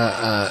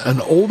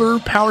an older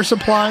power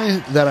supply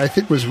that I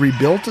think was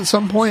rebuilt at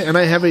some point, and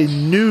I have a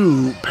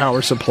new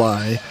power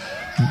supply.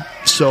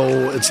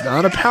 So it's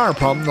not a power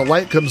problem. The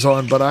light comes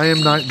on, but I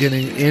am not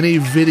getting any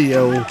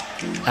video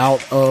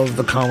out of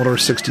the Commodore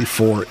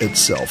 64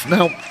 itself.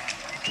 Now,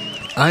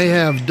 I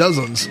have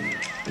dozens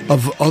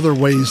of other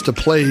ways to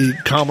play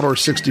Commodore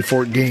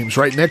 64 games.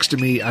 Right next to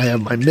me, I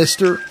have my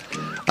Mister.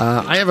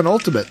 I have an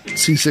Ultimate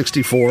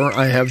C64.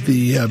 I have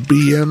the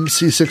BM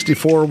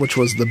C64, which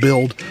was the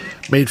build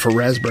made for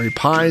Raspberry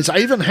Pis. I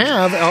even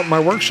have out in my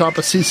workshop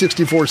a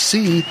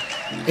C64C,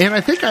 and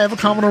I think I have a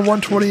Commodore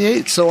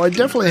 128, so I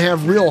definitely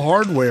have real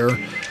hardware.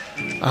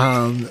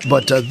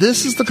 But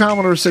this is the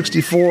Commodore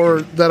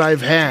 64 that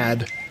I've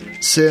had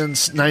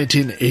since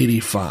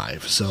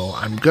 1985, so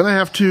I'm going to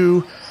have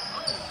to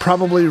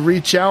probably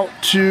reach out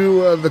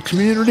to the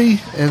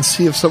community and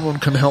see if someone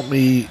can help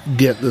me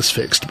get this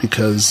fixed,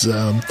 because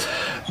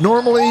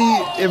normally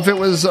if it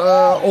was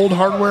old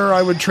hardware,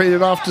 I would trade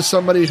it off to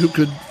somebody who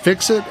could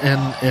fix it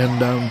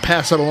and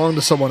pass it along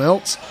to someone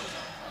else,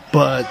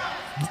 but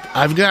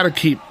I've got to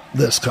keep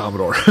this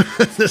Commodore.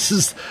 This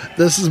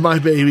is my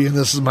baby, and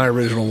this is my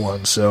original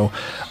one, so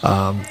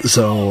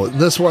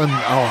this one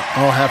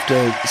I'll have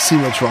to see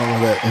what's wrong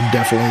with it and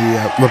definitely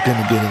look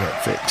into getting it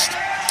fixed.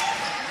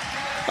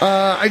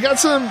 I got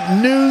some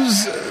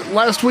news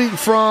last week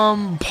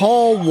from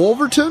Paul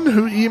Wolverton,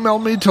 who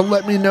emailed me to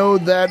let me know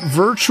that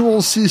Virtual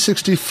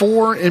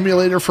C64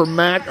 emulator for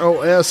Mac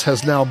OS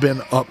has now been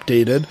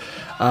updated.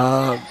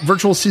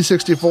 Virtual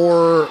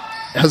C64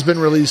 has been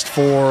released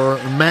for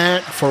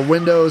Mac, for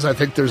Windows. I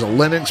think there's a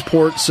Linux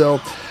port,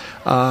 so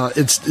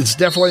it's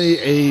definitely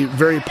a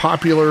very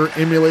popular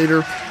emulator.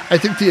 I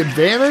think the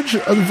advantage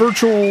of the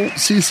Virtual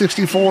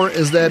C64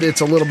 is that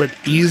it's a little bit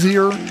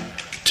easier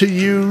to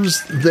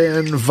use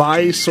than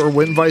Vice or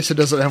WinVice. It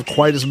doesn't have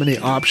quite as many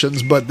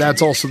options, but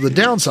that's also the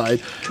downside,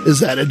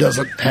 is that it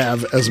doesn't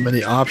have as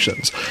many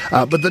options.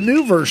 But the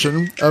new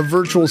version of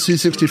Virtual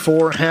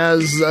C64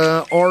 has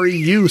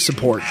REU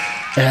support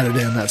added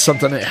in. That's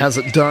something it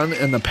hasn't done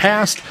in the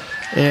past,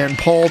 and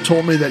Paul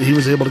told me that he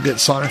was able to get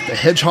Sonic the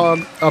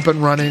Hedgehog up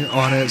and running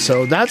on it,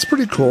 so that's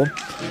pretty cool.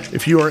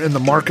 If you are in the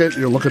market,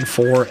 you're looking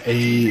for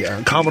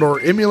a Commodore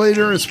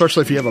emulator,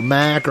 especially if you have a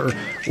Mac or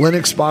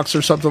Linux box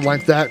or something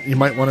like that, you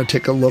might want to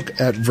take a look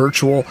at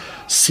Virtual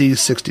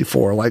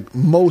C64. Like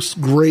most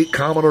great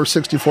Commodore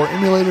 64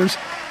 emulators,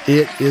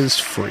 it is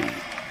free.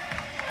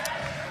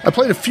 I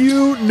played a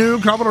few new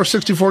Commodore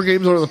 64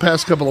 games over the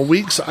past couple of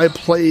weeks. I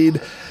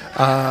played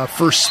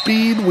For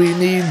Speed, We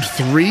Need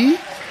 3,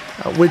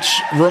 which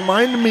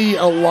reminded me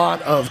a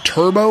lot of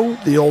Turbo,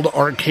 the old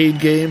arcade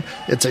game.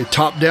 It's a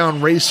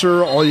top-down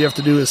racer. All you have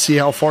to do is see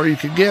how far you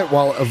can get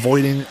while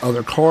avoiding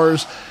other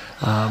cars.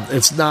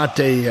 It's not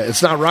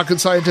Rocket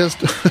Scientist,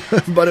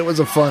 but it was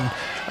a fun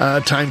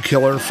time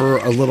killer for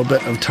a little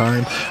bit of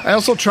time. I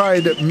also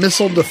tried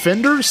Missile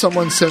Defender.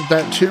 Someone sent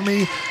that to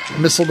me.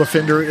 Missile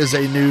Defender is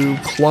a new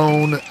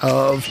clone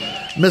of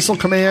Missile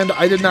Command.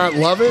 I did not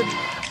love it.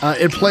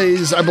 It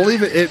plays, I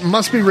believe it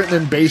must be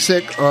written in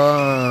BASIC.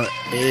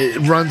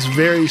 It runs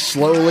very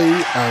slowly.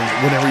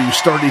 Whenever you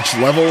start each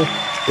level,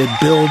 it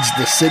builds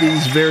the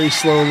cities very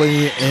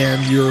slowly,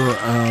 and your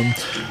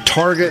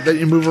target that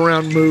you move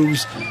around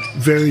moves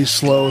very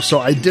slow. So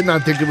I did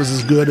not think it was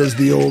as good as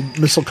the old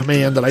Missile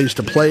Command that I used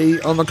to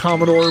play on the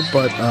Commodore,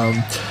 but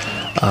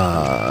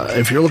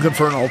if you're looking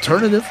for an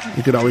alternative,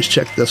 you could always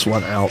check this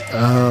one out.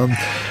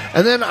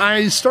 And then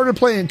I started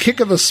playing Kick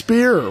of the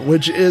Spear,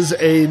 which is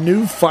a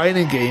new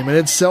fighting game, and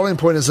its selling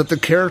point is that the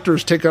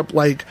characters take up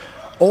like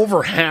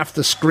over half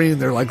the screen.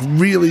 They're like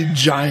really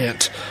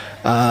giant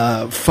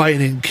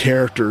fighting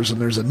characters, and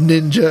there's a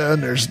ninja,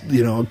 and there's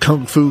a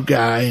kung fu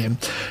guy,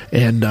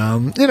 and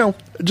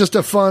just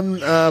a fun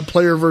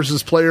player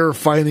versus player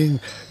fighting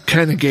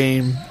kind of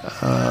game.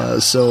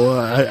 So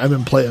I've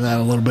been playing that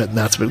a little bit, and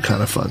that's been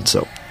kind of fun.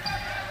 So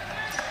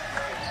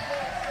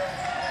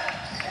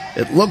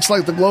it looks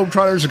like the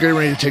Globetrotters are getting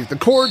ready to take the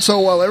court, so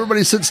while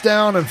everybody sits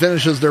down and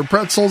finishes their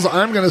pretzels,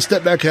 I'm going to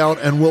step back out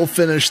and we'll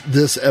finish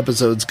this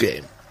episode's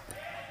game.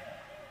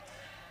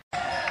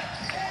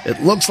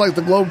 It looks like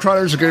the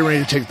Globetrotters are getting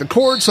ready to take the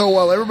court, so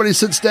while everybody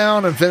sits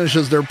down and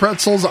finishes their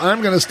pretzels,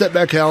 I'm going to step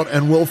back out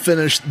and we'll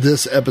finish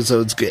this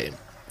episode's game.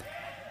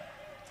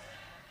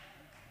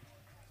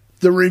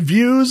 The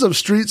reviews of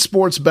Street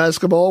Sports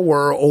Basketball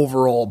were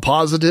overall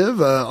positive.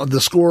 The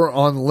score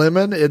on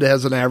Lemon, it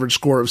has an average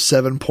score of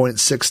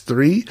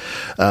 7.63.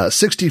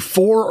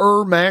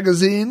 64er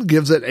Magazine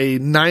gives it a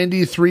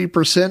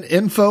 93%.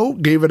 Info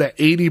gave it an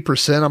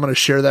 80%. I'm going to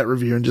share that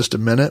review in just a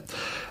minute.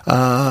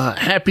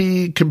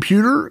 Happy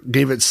Computer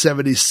gave it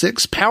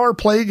 76. Power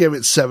Play gave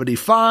it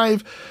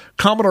 75.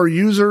 Commodore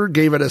User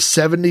gave it a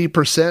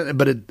 70%,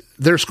 but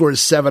their score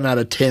is 7 out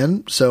of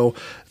 10. So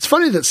it's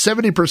funny that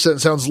 70%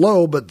 sounds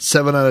low, but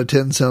 7 out of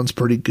 10 sounds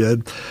pretty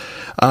good.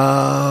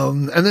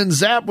 And then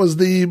Zap was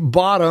the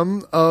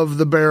bottom of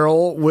the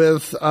barrel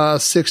with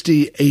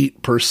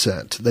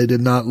 68%. They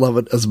did not love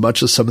it as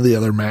much as some of the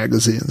other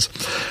magazines.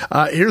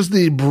 Here's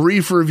the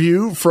brief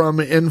review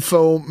from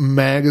Info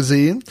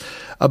Magazine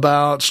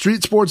about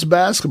Street Sports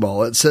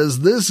Basketball. It says,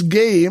 this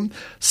game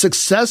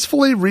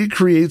successfully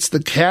recreates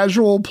the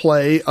casual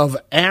play of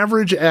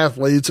average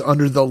athletes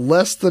under the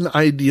less than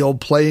ideal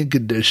playing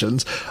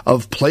conditions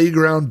of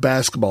playground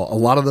basketball.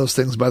 A lot of those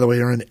things, by the way,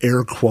 are in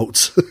air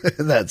quotes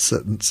in that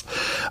sentence.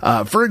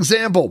 For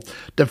example,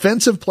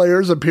 defensive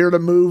players appear to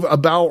move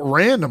about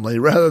randomly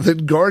rather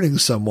than guarding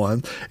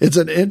someone. It's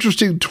an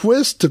interesting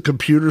twist to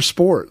computer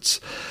sports.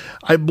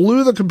 I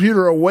blew the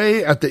computer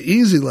away at the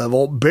easy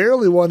level,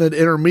 barely won at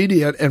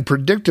intermediate, and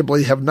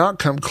predictably have not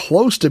come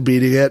close to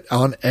beating it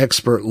on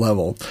expert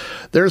level.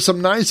 There's some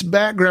nice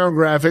background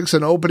graphics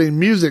and opening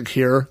music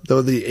here,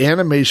 though the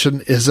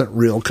animation isn't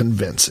real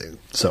convincing.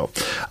 So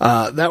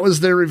that was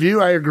their review.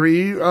 I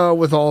agree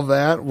with all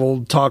that.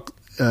 We'll talk.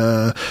 We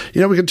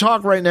can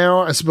talk right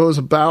now, I suppose,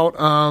 about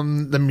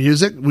the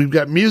music. We've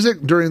got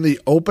music during the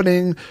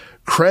opening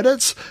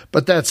credits,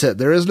 but that's it.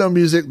 There is no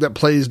music that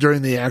plays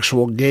during the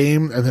actual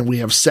game, and then we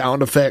have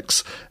sound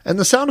effects, and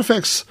the sound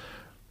effects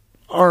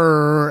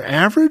are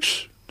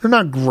average. They're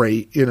not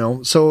great,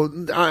 so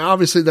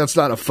obviously that's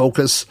not a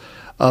focus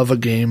of a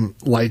game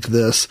like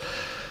this.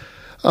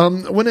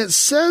 When it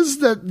says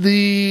that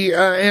the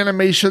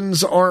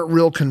animations aren't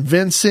real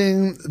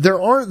convincing, there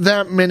aren't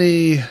that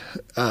many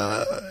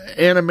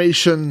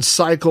animation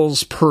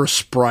cycles per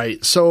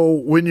sprite. So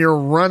when you're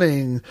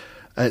running,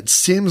 it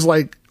seems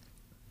like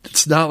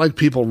it's not like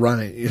people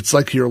running. It's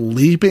like you're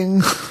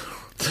leaping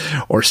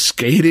or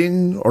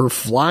skating or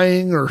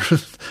flying or,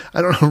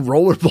 I don't know,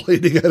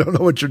 rollerblading. I don't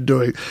know what you're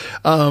doing.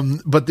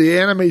 But the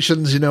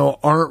animations,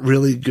 aren't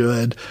really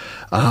good.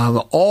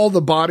 All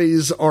the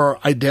bodies are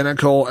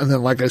identical. And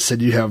then, like I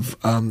said, you have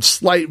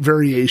slight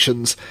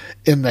variations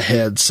in the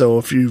head. So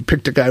if you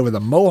picked a guy with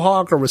a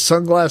mohawk or with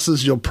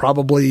sunglasses, you'll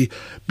probably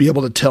be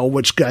able to tell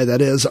which guy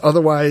that is.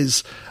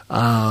 Otherwise,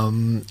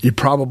 you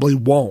probably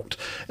won't.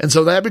 And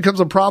so that becomes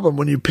a problem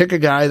when you pick a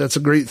guy that's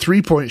a great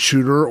 3-point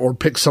shooter or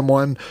pick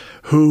someone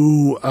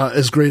who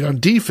is great on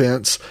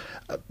defense,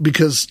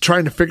 because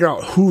trying to figure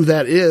out who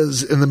that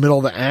is in the middle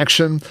of the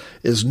action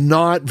is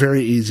not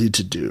very easy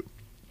to do.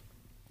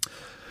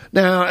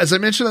 Now, as I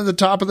mentioned at the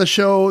top of the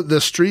show,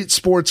 the Street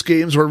Sports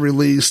games were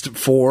released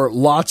for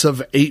lots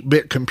of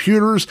 8-bit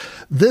computers.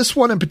 This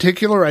one in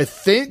particular, I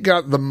think,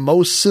 got the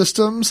most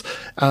systems.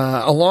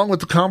 Along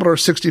with the Commodore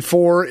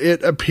 64,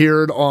 it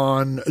appeared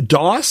on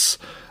DOS,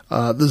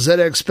 the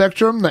ZX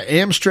Spectrum, the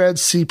Amstrad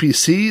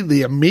CPC,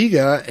 the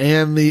Amiga,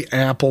 and the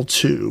Apple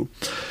II.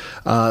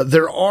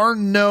 There are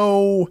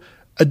no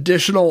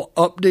additional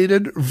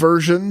updated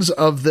versions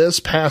of this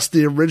past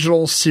the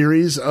original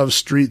series of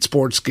Street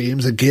Sports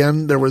games.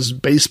 Again, there was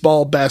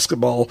baseball,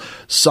 basketball,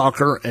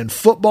 soccer, and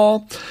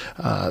football.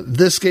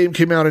 This game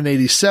came out in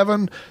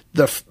 87.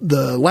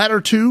 The latter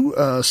two,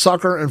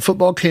 soccer and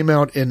football, came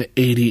out in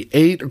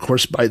 88. Of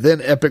course, by then,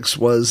 Epix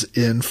was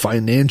in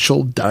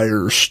financial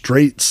dire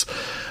straits.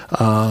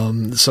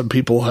 Some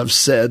people have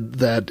said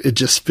that it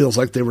just feels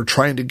like they were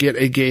trying to get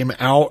a game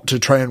out to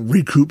try and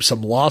recoup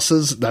some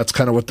losses. That's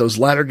kind of what those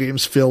latter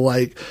games feel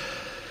like.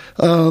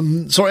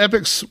 So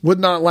Epix would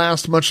not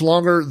last much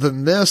longer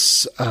than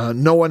this.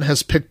 No one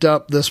has picked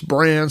up this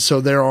brand,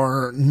 so there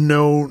are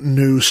no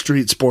new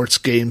Street Sports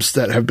games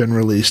that have been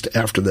released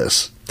after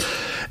this.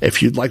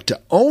 If you'd like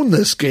to own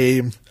this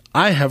game,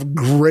 I have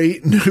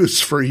great news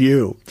for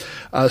you.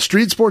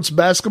 Street Sports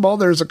Basketball,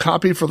 there's a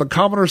copy for the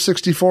Commodore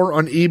 64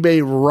 on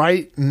eBay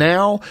right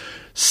now,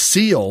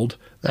 sealed.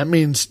 That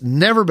means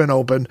never been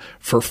opened,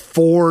 for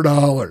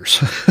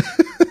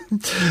 $4.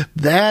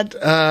 That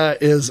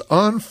is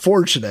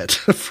unfortunate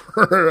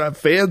for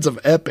fans of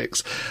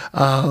Epix.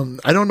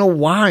 I don't know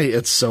why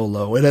it's so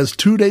low. It has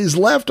 2 days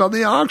left on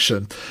the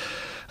auction.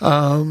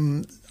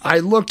 I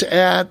looked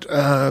at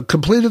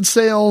completed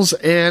sales,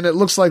 and it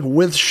looks like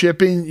with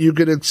shipping, you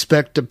could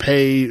expect to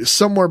pay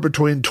somewhere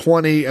between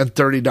 $20 and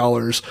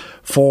 $30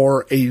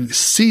 for a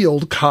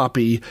sealed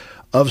copy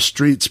of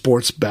Street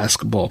Sports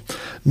Basketball.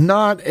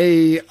 Not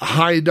a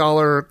high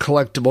dollar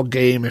collectible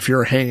game if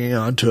you're hanging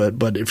on to it,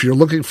 but if you're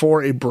looking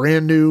for a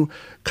brand new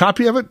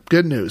copy of it,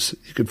 good news.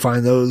 You can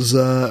find those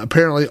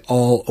apparently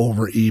all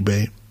over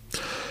eBay.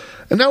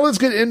 And now let's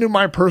get into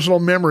my personal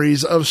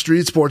memories of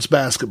Street Sports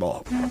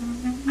Basketball.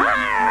 All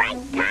right,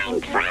 time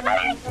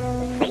travelers.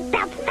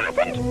 Seatbelts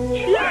fastened.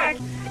 Check.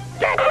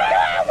 The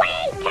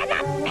doorway to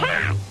the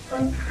past.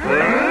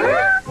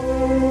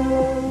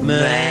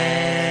 Memories.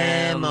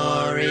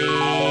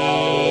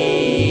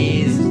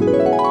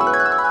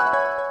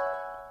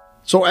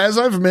 So as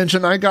I've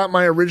mentioned, I got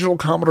my original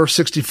Commodore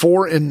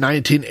 64 in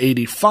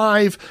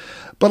 1985.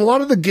 But a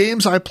lot of the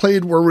games I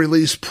played were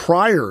released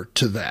prior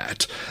to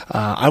that.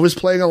 I was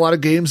playing a lot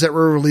of games that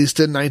were released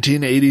in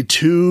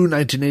 1982,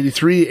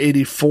 1983,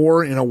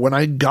 84. When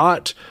I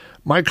got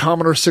my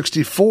Commodore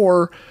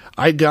 64,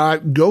 I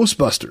got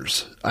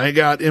Ghostbusters. I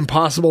got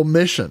Impossible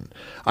Mission.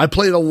 I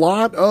played a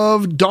lot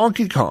of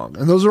Donkey Kong,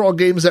 and those are all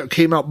games that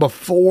came out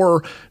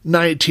before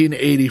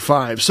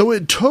 1985. So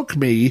it took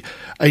me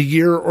a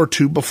year or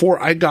two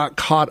before I got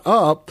caught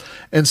up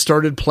and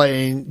started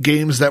playing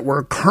games that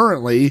were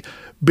currently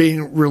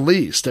being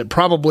released. It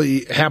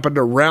probably happened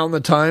around the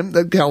time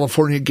that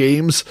California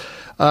Games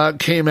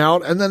came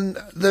out, and then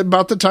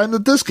about the time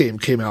that this game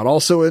came out,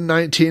 also in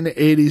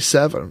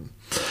 1987.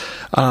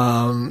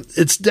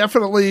 It's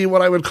definitely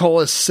what I would call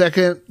a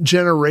second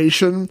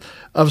generation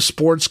of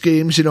sports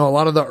games. A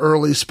lot of the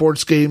early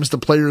sports games, the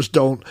players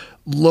don't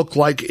look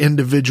like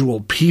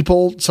individual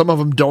people. Some of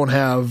them don't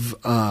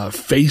have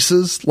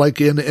faces, like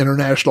in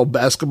international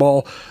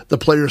basketball. The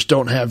players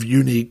don't have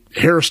unique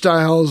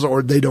hairstyles,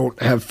 or they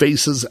don't have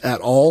faces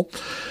at all.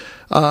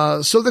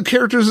 So the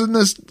characters in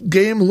this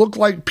game look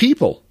like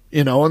people,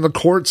 and the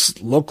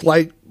courts look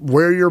like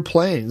where you're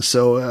playing.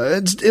 So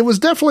it was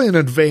definitely an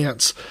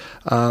advance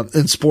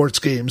in sports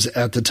games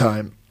at the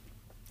time.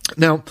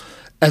 Now,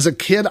 as a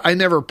kid, I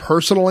never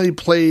personally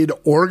played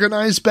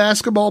organized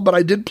basketball, but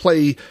I did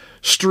play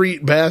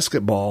street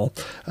basketball.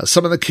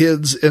 Some of the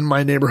kids in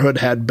my neighborhood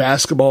had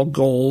basketball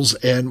goals,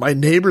 and my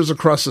neighbors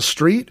across the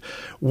street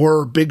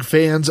were big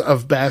fans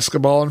of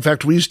basketball. In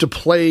fact, we used to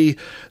play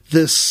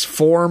this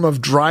form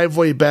of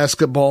driveway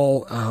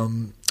basketball.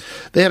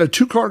 They had a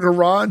 2-car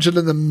garage, and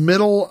in the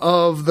middle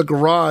of the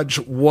garage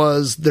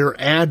was their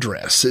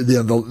address,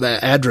 the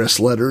address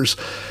letters.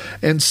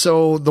 And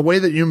so the way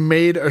that you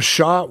made a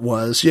shot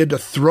was you had to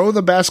throw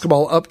the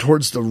basketball up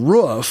towards the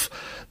roof.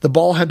 The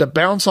ball had to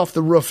bounce off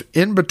the roof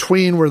in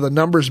between where the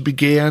numbers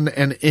began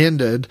and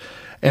ended,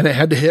 and it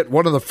had to hit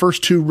one of the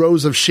first 2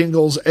 rows of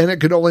shingles, and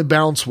it could only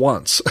bounce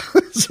once.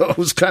 So it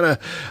was kind of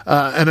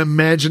an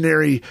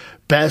imaginary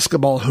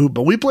basketball hoop.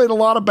 But we played a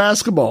lot of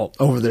basketball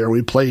over there.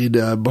 We played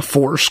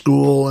before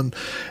school and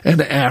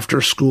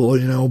after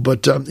school,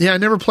 But I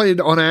never played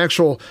on an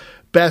actual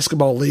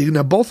basketball league.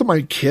 Now, both of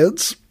my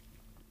kids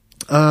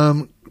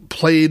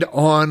played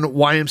on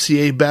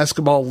YMCA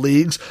basketball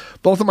leagues.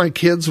 Both of my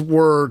kids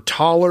were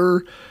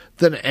taller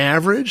than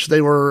average.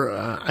 They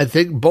were, I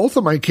think both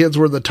of my kids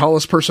were the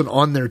tallest person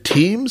on their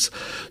teams.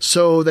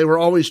 So they were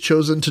always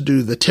chosen to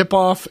do the tip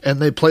off,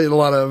 and they played a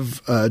lot of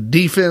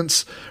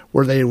defense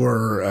where they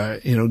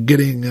were,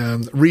 getting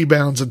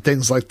rebounds and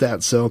things like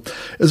that. So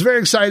it was very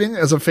exciting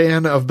as a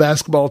fan of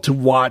basketball to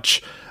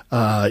watch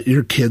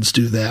your kids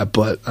do that.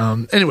 But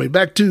anyway,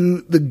 back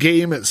to the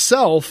game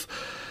itself.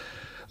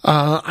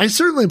 I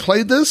certainly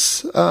played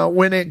this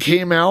when it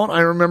came out. I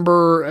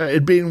remember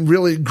it being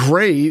really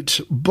great,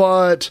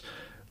 but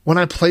when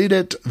I played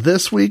it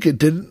this week, it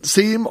didn't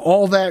seem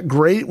all that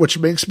great, which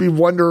makes me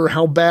wonder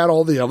how bad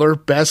all the other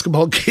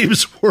basketball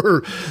games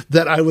were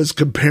that I was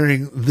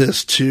comparing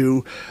this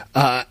to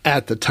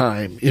at the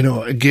time.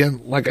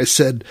 Again, like I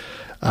said,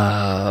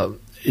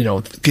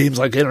 games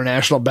like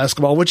international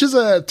basketball, which is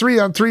a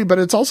 3-on-3, but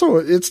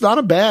it's not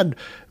a bad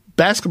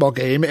basketball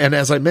game, and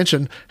as I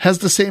mentioned, has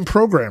the same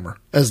programmer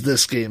as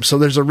this game, so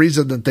there's a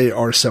reason that they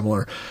are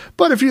similar.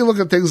 But if you look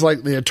at things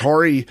like the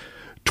Atari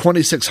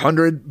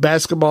 2600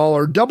 basketball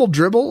or Double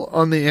Dribble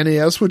on the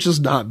NES, which is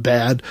not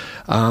bad,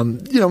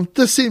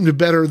 this seemed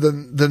better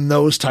than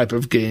those type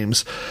of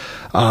games.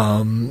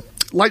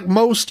 Like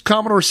most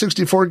Commodore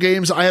 64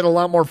 games, I had a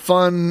lot more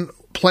fun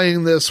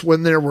playing this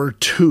when there were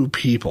 2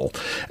 people,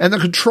 and the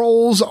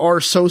controls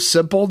are so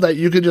simple that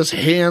you could just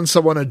hand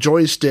someone a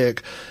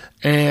joystick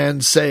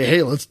and say,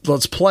 hey,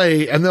 let's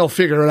play, and they'll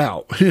figure it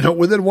out.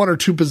 Within 1 or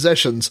 2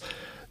 possessions,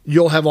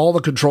 you'll have all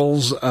the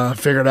controls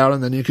figured out,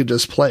 and then you could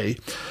just play.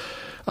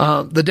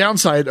 The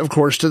downside, of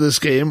course, to this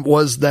game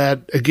was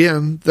that,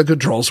 again, the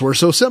controls were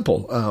so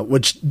simple,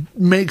 which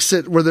makes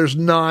it where there's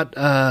not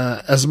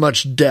as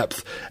much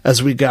depth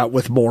as we got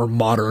with more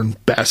modern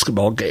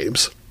basketball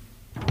games.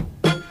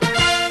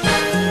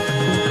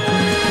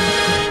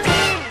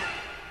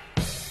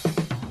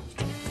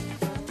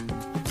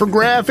 For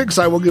graphics,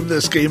 I will give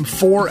this game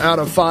 4 out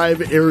of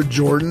 5 Air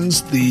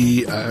Jordans.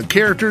 The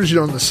characters,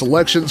 on the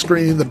selection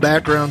screen, the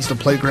backgrounds, the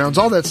playgrounds,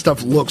 all that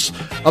stuff looks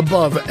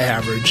above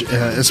average,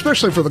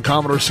 especially for the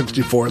Commodore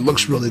 64. It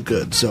looks really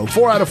good. So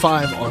 4 out of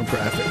 5 on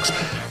graphics.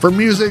 For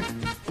music,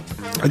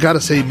 I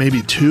gotta say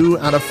maybe 2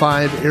 out of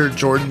 5 Air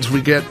Jordans.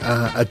 We get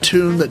a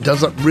tune that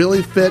doesn't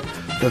really fit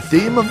the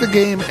theme of the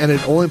game, and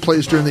it only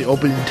plays during the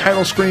opening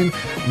title screen,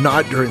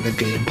 not during the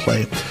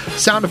gameplay.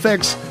 Sound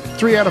effects,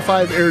 3 out of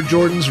 5 Air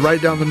Jordans,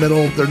 right down the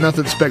middle. They're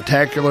nothing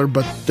spectacular,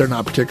 but they're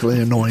not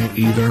particularly annoying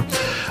either.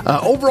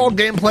 Overall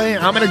gameplay,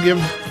 I'm going to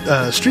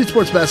give Street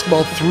Sports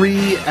Basketball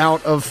 3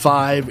 out of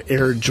 5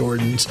 Air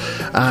Jordans.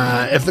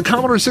 If the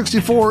Commodore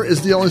 64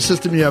 is the only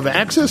system you have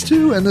access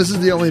to, and this is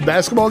the only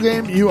basketball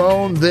game you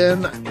own,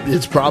 then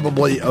it's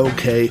probably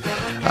okay.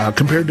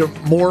 Compared to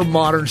more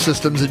modern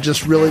systems, it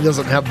just really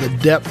doesn't have the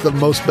depth of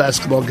most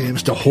basketball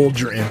games to hold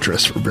your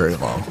interest for very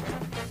long.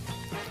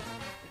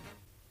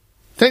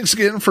 Thanks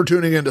again for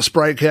tuning in to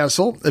Sprite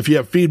Castle. If you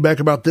have feedback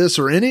about this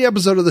or any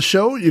episode of the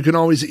show, you can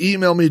always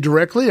email me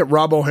directly at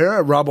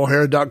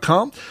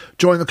robohara@robohara.com.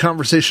 Join the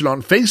conversation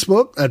on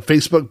Facebook at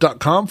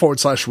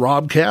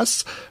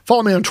facebook.com/robcasts.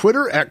 Follow me on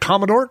Twitter at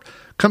Commodore.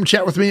 Come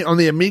chat with me on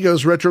the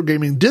Amigos Retro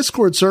Gaming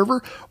Discord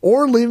server,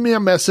 or leave me a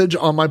message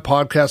on my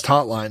podcast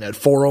hotline at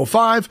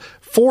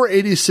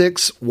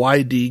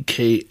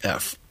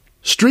 405-486-YDKF.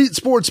 Street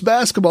Sports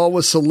Basketball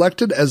was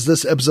selected as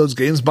this episode's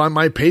games by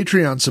my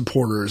Patreon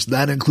supporters.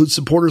 That includes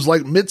supporters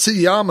like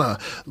Mitsuyama,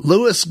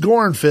 Louis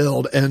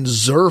Gorenfield, and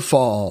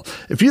Zerfall.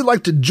 If you'd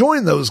like to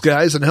join those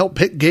guys and help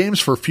pick games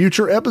for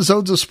future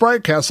episodes of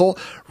Sprite Castle,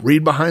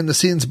 read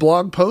behind-the-scenes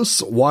blog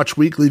posts, watch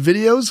weekly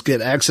videos,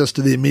 get access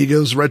to the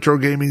Amigos Retro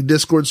Gaming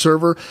Discord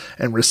server,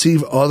 and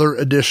receive other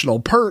additional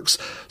perks,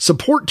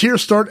 support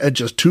tiers start at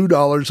just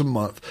 $2 a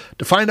month.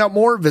 To find out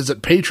more,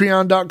 visit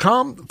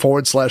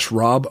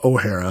patreon.com/Rob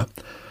O'Hara.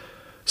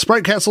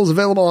 Sprite Castle is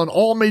available on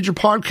all major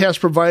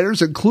podcast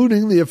providers,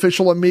 including the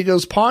official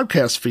Amigos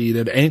podcast feed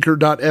at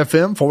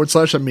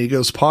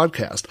anchor.fm/Amigos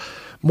podcast.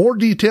 More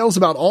details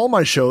about all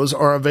my shows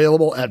are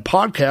available at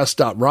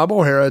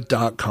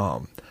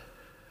podcast.robohara.com.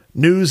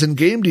 News and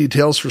game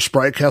details for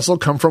Sprite Castle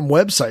come from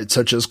websites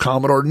such as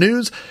Commodore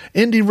News,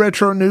 Indie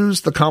Retro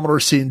News, the Commodore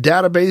Scene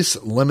Database,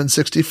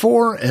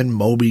 Lemon64, and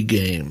Moby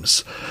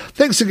Games.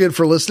 Thanks again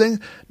for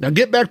listening. Now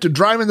get back to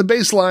driving the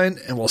bass line,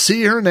 and we'll see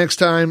you here next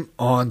time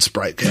on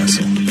Sprite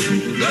Castle.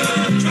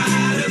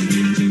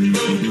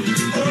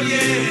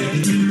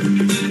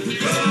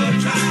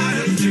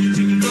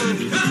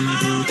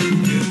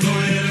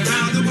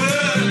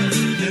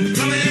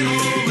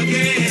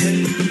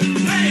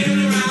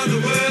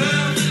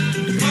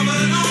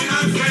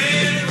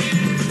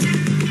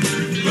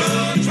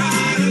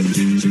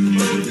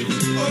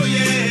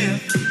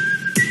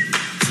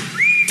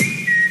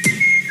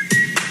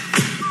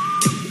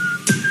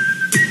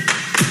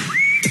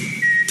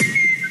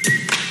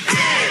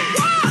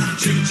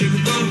 Chicka chicka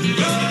boom.